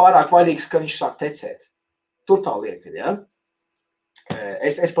nebūtu pārāk vaļīgs, ka viņš sāk tecēt. Tur tā lieta ir, ja?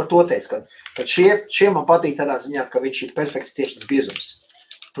 Es par to teicu, ka šie man patīk tādā ziņā, ka viņš ir perfekts tieši tas biezums.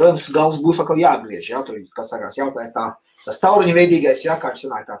 Protams, galvas būs vēl jāgriež, ja? Tur, kā sākās jautājums tā, tas tauriņa veidīgais, ja, kā viņš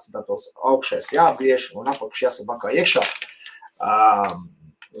sanāk tāds augšais jāgriež un apakš jāsabakā iekšā.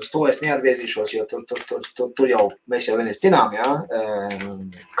 Uz to es neatgriezīšos, jo tur jau mēs jau vienreiz tinām, ja,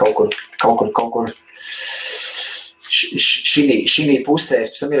 kaut kur šī pusē, es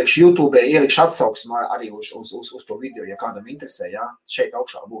pēc tam ielikšu YouTube, ielikšu atsauksmu arī uz to video, ja kādam interesē, ja, šeit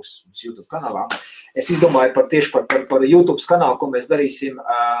augšā būs mums YouTube kanālā. Es izdomāju tieši par YouTube kanālu, ko mēs darīsim,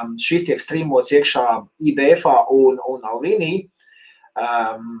 šis tiek streamots iekšā IBF-ā un ALVINI.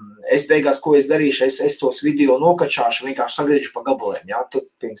 Es beigās, ko es darīšu, es tos video nokačāšu, vienkārši sagriežu pa gabalēm, ja, tu,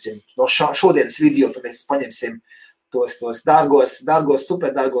 piemēram, no šodienas video, tad mēs paņemsim tos dārgos,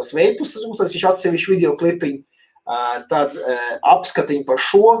 superdārgos veipus, uztaisīšu atsevišķu video klipiņu, tad apskatiņu par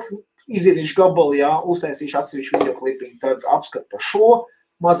šo, izietīšu gabalu, ja, uztaisīšu atsevišķu video klipiņu, tad apskat par šo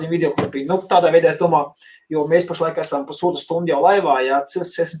maziņu video klipiņu. Nu, tādā veidā es domāju, jo mēs pašlaik esam pusotru stundu jau laivā, ja,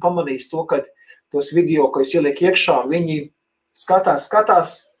 esmu pamanījis to, ka tos video, ko es ielieku iekšā, viņi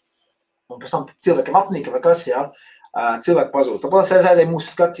skatās, un pēc tam cilvēkam apnika vai kas, ja, cilvēki pazūd. Tāpēc arī mūsu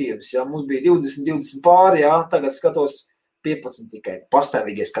skatījums, ja, mums bija 20 pāri, ja, tagad skatos 15 tikai,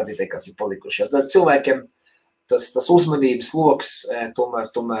 pastāvīgie skatītāji, kas ir palikuši. Ja. Tad cilvēkiem tas uzmanības loks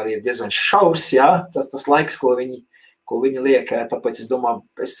tomēr ir diezgan šaurs, ja, tas laiks, ko viņi liek, tāpēc es domāju,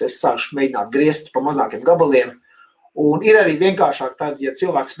 es sākšu mēģināt griezt pa mazākiem gabaliem, Un ir arī vienkāršāk tad, ja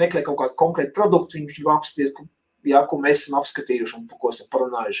cilvēks meklē kaut kādu konkrētu produktu, viņš grib apskatīt, ja, ko mēs esam apskatījuši un ko esam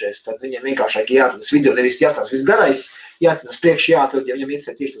parunājušies, tad viņiem vienkāršāk jāatrod tas video, nevis jāstāsta viss garais, jāatrod uz priekšu, jāatrod, ja viņam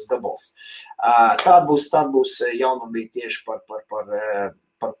interesē tieši tas gabals. Tāda būs jaunumī tieši par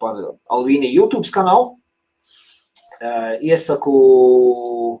ALVINI YouTube kanālu. Iesaku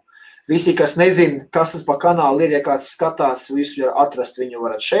visi, kas nezin, kas tas par kanālu ir, ja kāds skatās, visu var atrast, viņu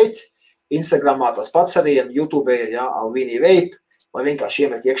varat šeit. Instagramā tas pats arī, YouTube ir, ja, ALVINI Vape, vai vienkārši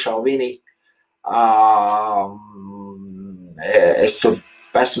iemet iekšā ALVINI. Es tur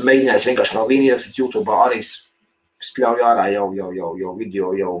esmu mēģinājis vienkārši ALVINI ierakstīt YouTube, arī spļauju ārā jau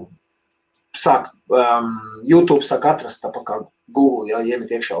video, jau sāk, YouTube sāk atrast, tāpat kā Google, ja,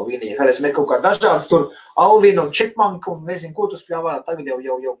 iemet iekšā ALVINI. Ja kādreiz met kaut kā dažādas tur ALVINI un Chipmunk un nezinu, ko tu spļauj ārā, tagad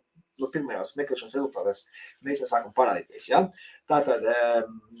jau no pirmajās meklēšanas rezultātās mēs jau sākam parādīties, ja. Tātad,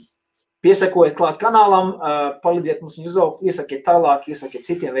 piesakojiet klāt kanālam, palīdziet mums viņu uzaugt, iesakiet tālāk, iesakiet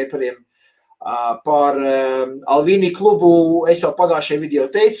citiem vaperiem. Par ALVINI klubu es jau pagājušajā video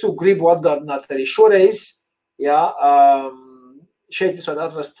teicu, gribu atgādināt arī šoreiz. Ja, šeit jūs varat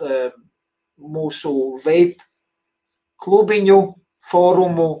atrast mūsu Vape klubiņu,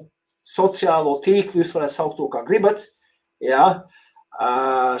 fórumu, sociālo tīklu, jūs varat saukt to, kā gribat. Ja.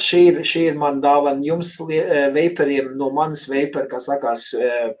 Šī ir man dāvana jums vaperiem no manas vaper, kā sakās,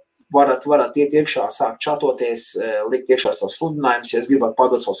 varat iet iekšā, sākt čatoties, likt iekšā savus sludinājumus, ja es gribētu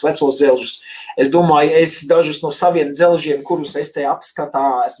pārdot savus vecos dzelžus. Es domāju, es dažus no saviem dzelžiem, kurus es te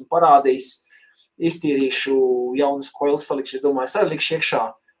apskatā esmu parādījis, iztīrīšu jaunus koilus salikšu. Es domāju, es arī likšu iekšā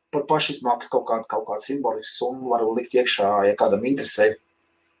par pašizmaksu kaut kādu simbolisku summu, varu likt iekšā, ja kādam interesē.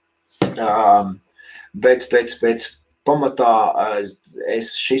 Bet pamatā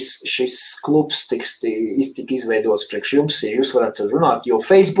šis klubs tika izveidots priekš jums, ja jūs varat runāt, jo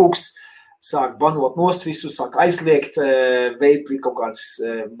Facebooks sāk banot nost visu, sāk aizliegt vape kaut kādas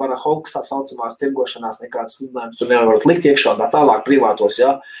baraholkas, tā saucamās tirgošanās, nekādas sludinājumus, tur nevarat likt iekšā, tā tālāk privātos,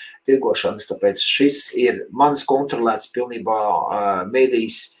 ja, tirgošanas, tāpēc šis ir mans kontrolēts pilnībā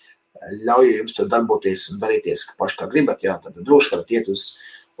mēdījis, ļauju jums tur darboties un darīties paši kā gribat, jā, tad droši varat iet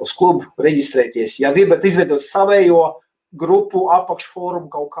uz klubu, reģistrēties. Ja gribat izveidot savējo grupu, apakšfórumu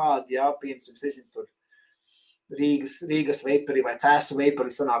kaut kādu, ja, piemēram, nezinu, tur Rīgas vaperi vai Cēsu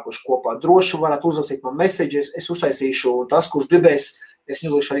vaperi sanākuši kopā, droši varat uzlasīt man messages, es uztaisīšu tas, kurš gribēs, es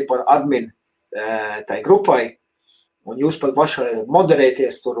ņūlīšu arī par admin tai grupai, un jūs pat varat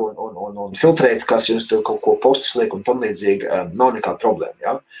moderēties tur un filtrēt, kas jums tur kaut ko postus liek un tam līdzīgi, nav nekāda problēma,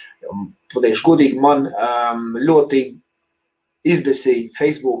 ja. Pateikšu godīgi, man ļoti izbesīja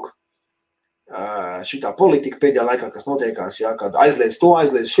Facebook šitā politika pēdējā laikā, kas notiekās, ja, kad aizliedz to,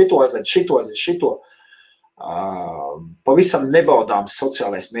 aizliedz šito. Pavisam nebaudāms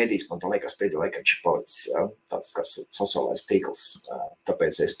sociālais mēdījis, man tā liekas pēdējā laikā viņš ir palicis, ja, tāds kas sociālais tīkls.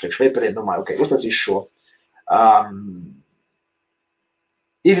 Tāpēc es priekš vaperiem domāju, ok, uztaisīšu šo.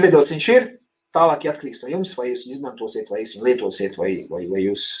 Izveidots viņš ir, tālāk atkarīgs no jums, vai jūs viņu izmantosiet, vai jūs viņu lietosiet, vai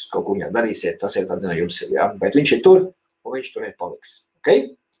jūs kaut ko viņā darīsiet, tas ir tādi no jums, ja, bet viņš ir tur, un viņš tur paliks. Okay?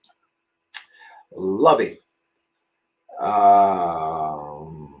 Labi.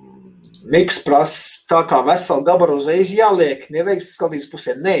 Miks prasa, tā kā veselu gabaru uzreiz jāliek, nevajag skaldīs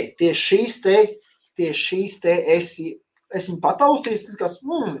pusēm. Nē, tieši šīs te es viņu pataustījis, tas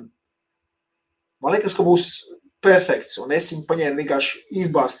man liekas, ka būs perfekts, un es viņu paņēmu vienkārši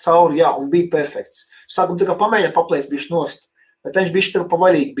izbāzt cauri, jā, un bija perfekts. Sākum tā kā pamēģināt paplēst bišķi nost, bet viņš bišķi tev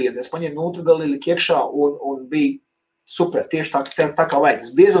pavaļīgi bija, un es paņēmu notru galī liku iekšā, un bija super, tieši tā kā vajag.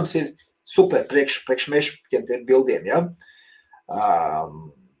 Tas biezums ir super priekš mešiem tiem bildiem, ja.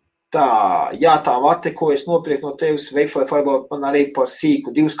 Tā, jā, tā vate, ko es nopirku no tevis, Vape Fireball, man arī par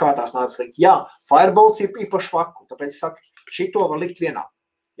sīku, 2 kārtās nāca likt. Jā, Fireballs ir īpaši vaku, tāpēc es saku, šito var likt vienā,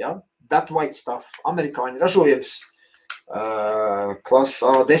 ja. That white stuff, amerikāņi ražojams,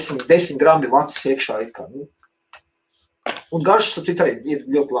 klasa 10 grami vatas iekšā it kā. Un garšas, ap citu, arī ir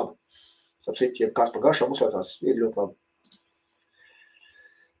ļoti labi. Ap citu, ja kāds par garšām uzsvērtās, ir ļoti labi.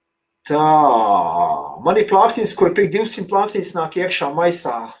 Tā, man ir plāksnītes, kur pik 200 plāksnītes nāk iekšā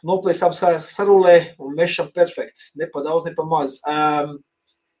maisā. Noplēs abas kārās sarulē un mešam perfekti. Ne pa daudz, ne pa maz.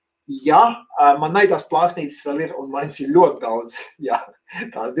 Jā, man naidās plāksnītes vēl ir, un manis ir ļoti daudz. Jā,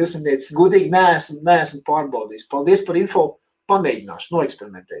 tās 200 gudīgi neesmu pārbaudījis. Paldies par info, pamēģināšu,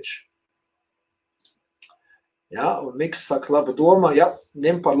 noeksperimentēšu. Jā, un Miks saka, laba doma, jā,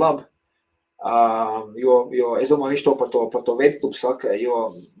 ņem par labu. Jo es domāju, viņš to par to Vape klubu saka,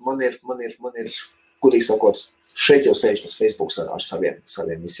 jo man ir gudīgi sakot, šeit jau sēž tas Facebooks ar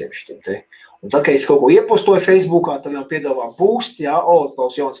saviem visiem šitiem te. Un tad, kad es kaut ko iepostoju Facebookā, tad jau piedāvā boost, jā,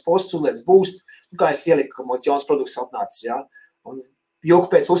 klaus jauns posts, uzliec boost, un kā es ieliku, ka jauns produkts atnācis, jā, un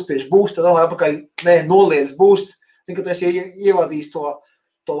joku pēc uzspiež boost, tad apakaļ, noliec boost, zin, ka tu esi ievadījis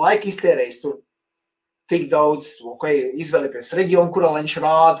to laiku iztērējis, tur tik daudz, izvēlēties reģionu, kurā viņš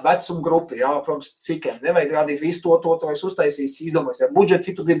rāda, vecuma grupi, jā, protams, cikiem, nevajag rādīt visu to es uztaisīs, izdomājis, ja budžetu,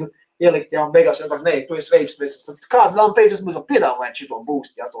 citu gribu ielikt, jā, un beigās vienkār, tu esi veips, tad kāda vēl pēc es mums piedāvājot šito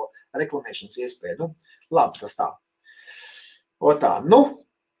boost, jā, to reklamēšanas iespēju, nu, labi, tas tā. Tā, nu,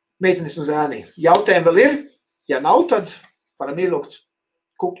 meitenes un zēni, jautājumi vēl ir, ja nav, tad varam ievilkt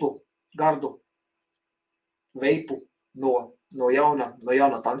kuplu, gardu, veipu no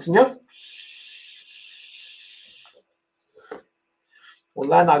jauna tanciņa. Un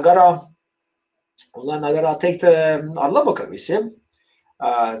lēnā garā teikt ar labvakar visiem.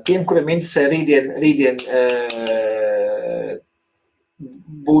 Tiem, kuriem interesē rītdien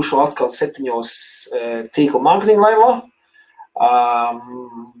būšu atkal 7 tīkla mārketinga laivā.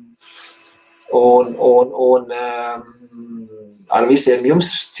 Un ar visiem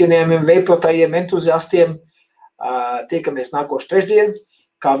jums cienījumiem veipotājiem, entuziastiem tiekamies nākošu trešdien.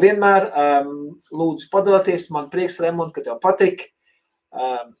 Kā vienmēr, lūdzu padalāties, man prieks, Remont, ka tev patīk.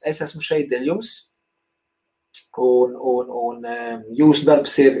 Es esmu šeit dēļ jums, un jūsu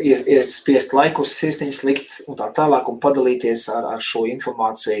darbs ir spiest laikus, sirsniņas likt un tā tālāk, un padalīties ar šo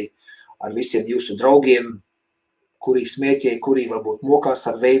informāciju ar visiem jūsu draugiem, kuri smēķē, kuri varbūt mokās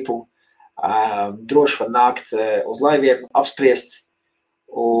ar veipu, droši var nākt uz laiviem, apspriest,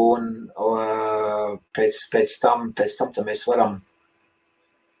 un pēc tam mēs varam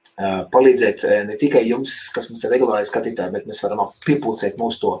palīdzēt ne tikai jums, kas mums ir regulāri skatītāji, bet mēs varam piepulcēt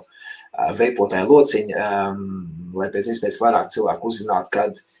mūsu to veipotāju lociņu, lai pēc iespējas vairāk cilvēku uzzinātu,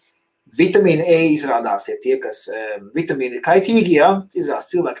 kad vitamīna E izrādās ir tie, kas vitamīni ir kaitīgi, jā, izrādās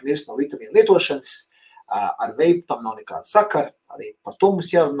cilvēki mirst no vitamīnu lietošanas, ar veipu tam nav nekāda sakara, arī par to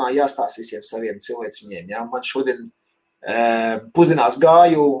mums jārunā, jāstāsta visiem saviem cilvēciņiem, jā. Man šodien pusdienās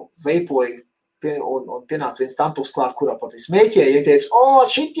gāju, veipoju, un pienāca viens tantuks klāt, kurā pat es mēķēju, ja teica,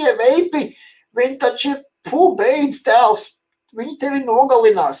 šitie veipi, viņi taču ir beidz tēls, viņi tevi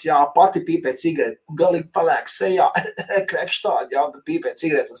nogalinās, jā, pati pīpē cigareti, galīgi palēk sejā, krekš tādi, jā, bet pīpē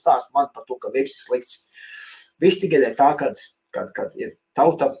cigareti un stāst man par to, ka veips ir slikts. Viss tikai tā, kad ir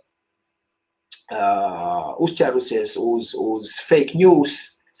tauta uzķērusies uz fake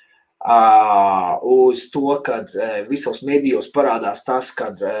news, uz to, kad visos medijos parādās tas,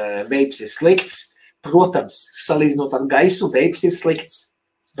 kad veips ir slikts. Protams, salīdzinot ar gaisu, veips ir slikts,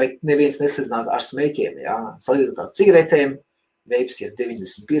 bet neviens nesalīdzināt ar smēķiem. Jā. Salīdzinot ar cigaretēm, veips ir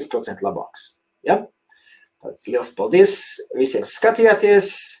 95% labāks. Ja? Tad liels paldies visiem skatījāties.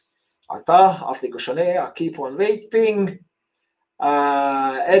 Tā, atlikuša keep on vaping.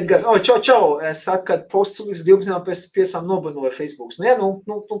 Edgar, čau. Es saku, ka posts 12 piesām nobanoja Facebooks.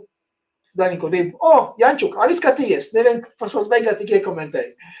 Daņiko gribu, Jančuk, arī skatījies, nevien par šos beigās tik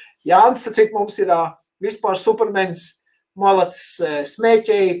iekomentēju. Jānis, cik mums ir vispār supermens, malacis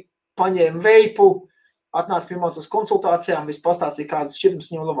smēķēji, paņēma veipu, atnāca pie mums uz konsultācijām, viss pastāstīja, kādas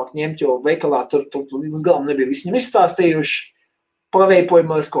šķirmas viņam labāk ņemt, jo veikalā tur līdz galam nebija visi viņam izstāstījuši. Paveipoja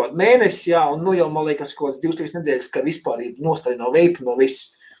man kaut kādu mēnesi, jā, un jau man liekas kaut kāds 2-3 nedēļas, ka vispār nostāja no veipa, no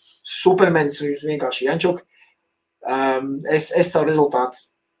viss supermens, vienkārši Jančuk. Es tavu rezultātu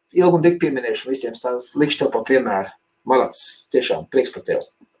ilgi un tik pieminēšu visiem, tās likšu tev pa piemēru. Malacis, tiešām prieks par tevi.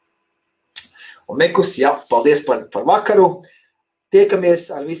 Un Mekus, jā, paldies par vakaru. Tiekamies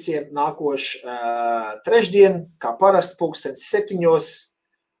ar visiem nākošu trešdien, kā parasti, 7.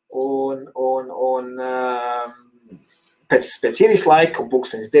 Un pēc Irijas laika un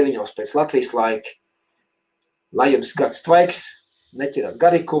 9. pēc Latvijas laika. Lai jums gards tvaiks, neķerat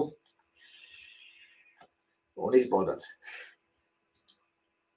gariku un izbaudat.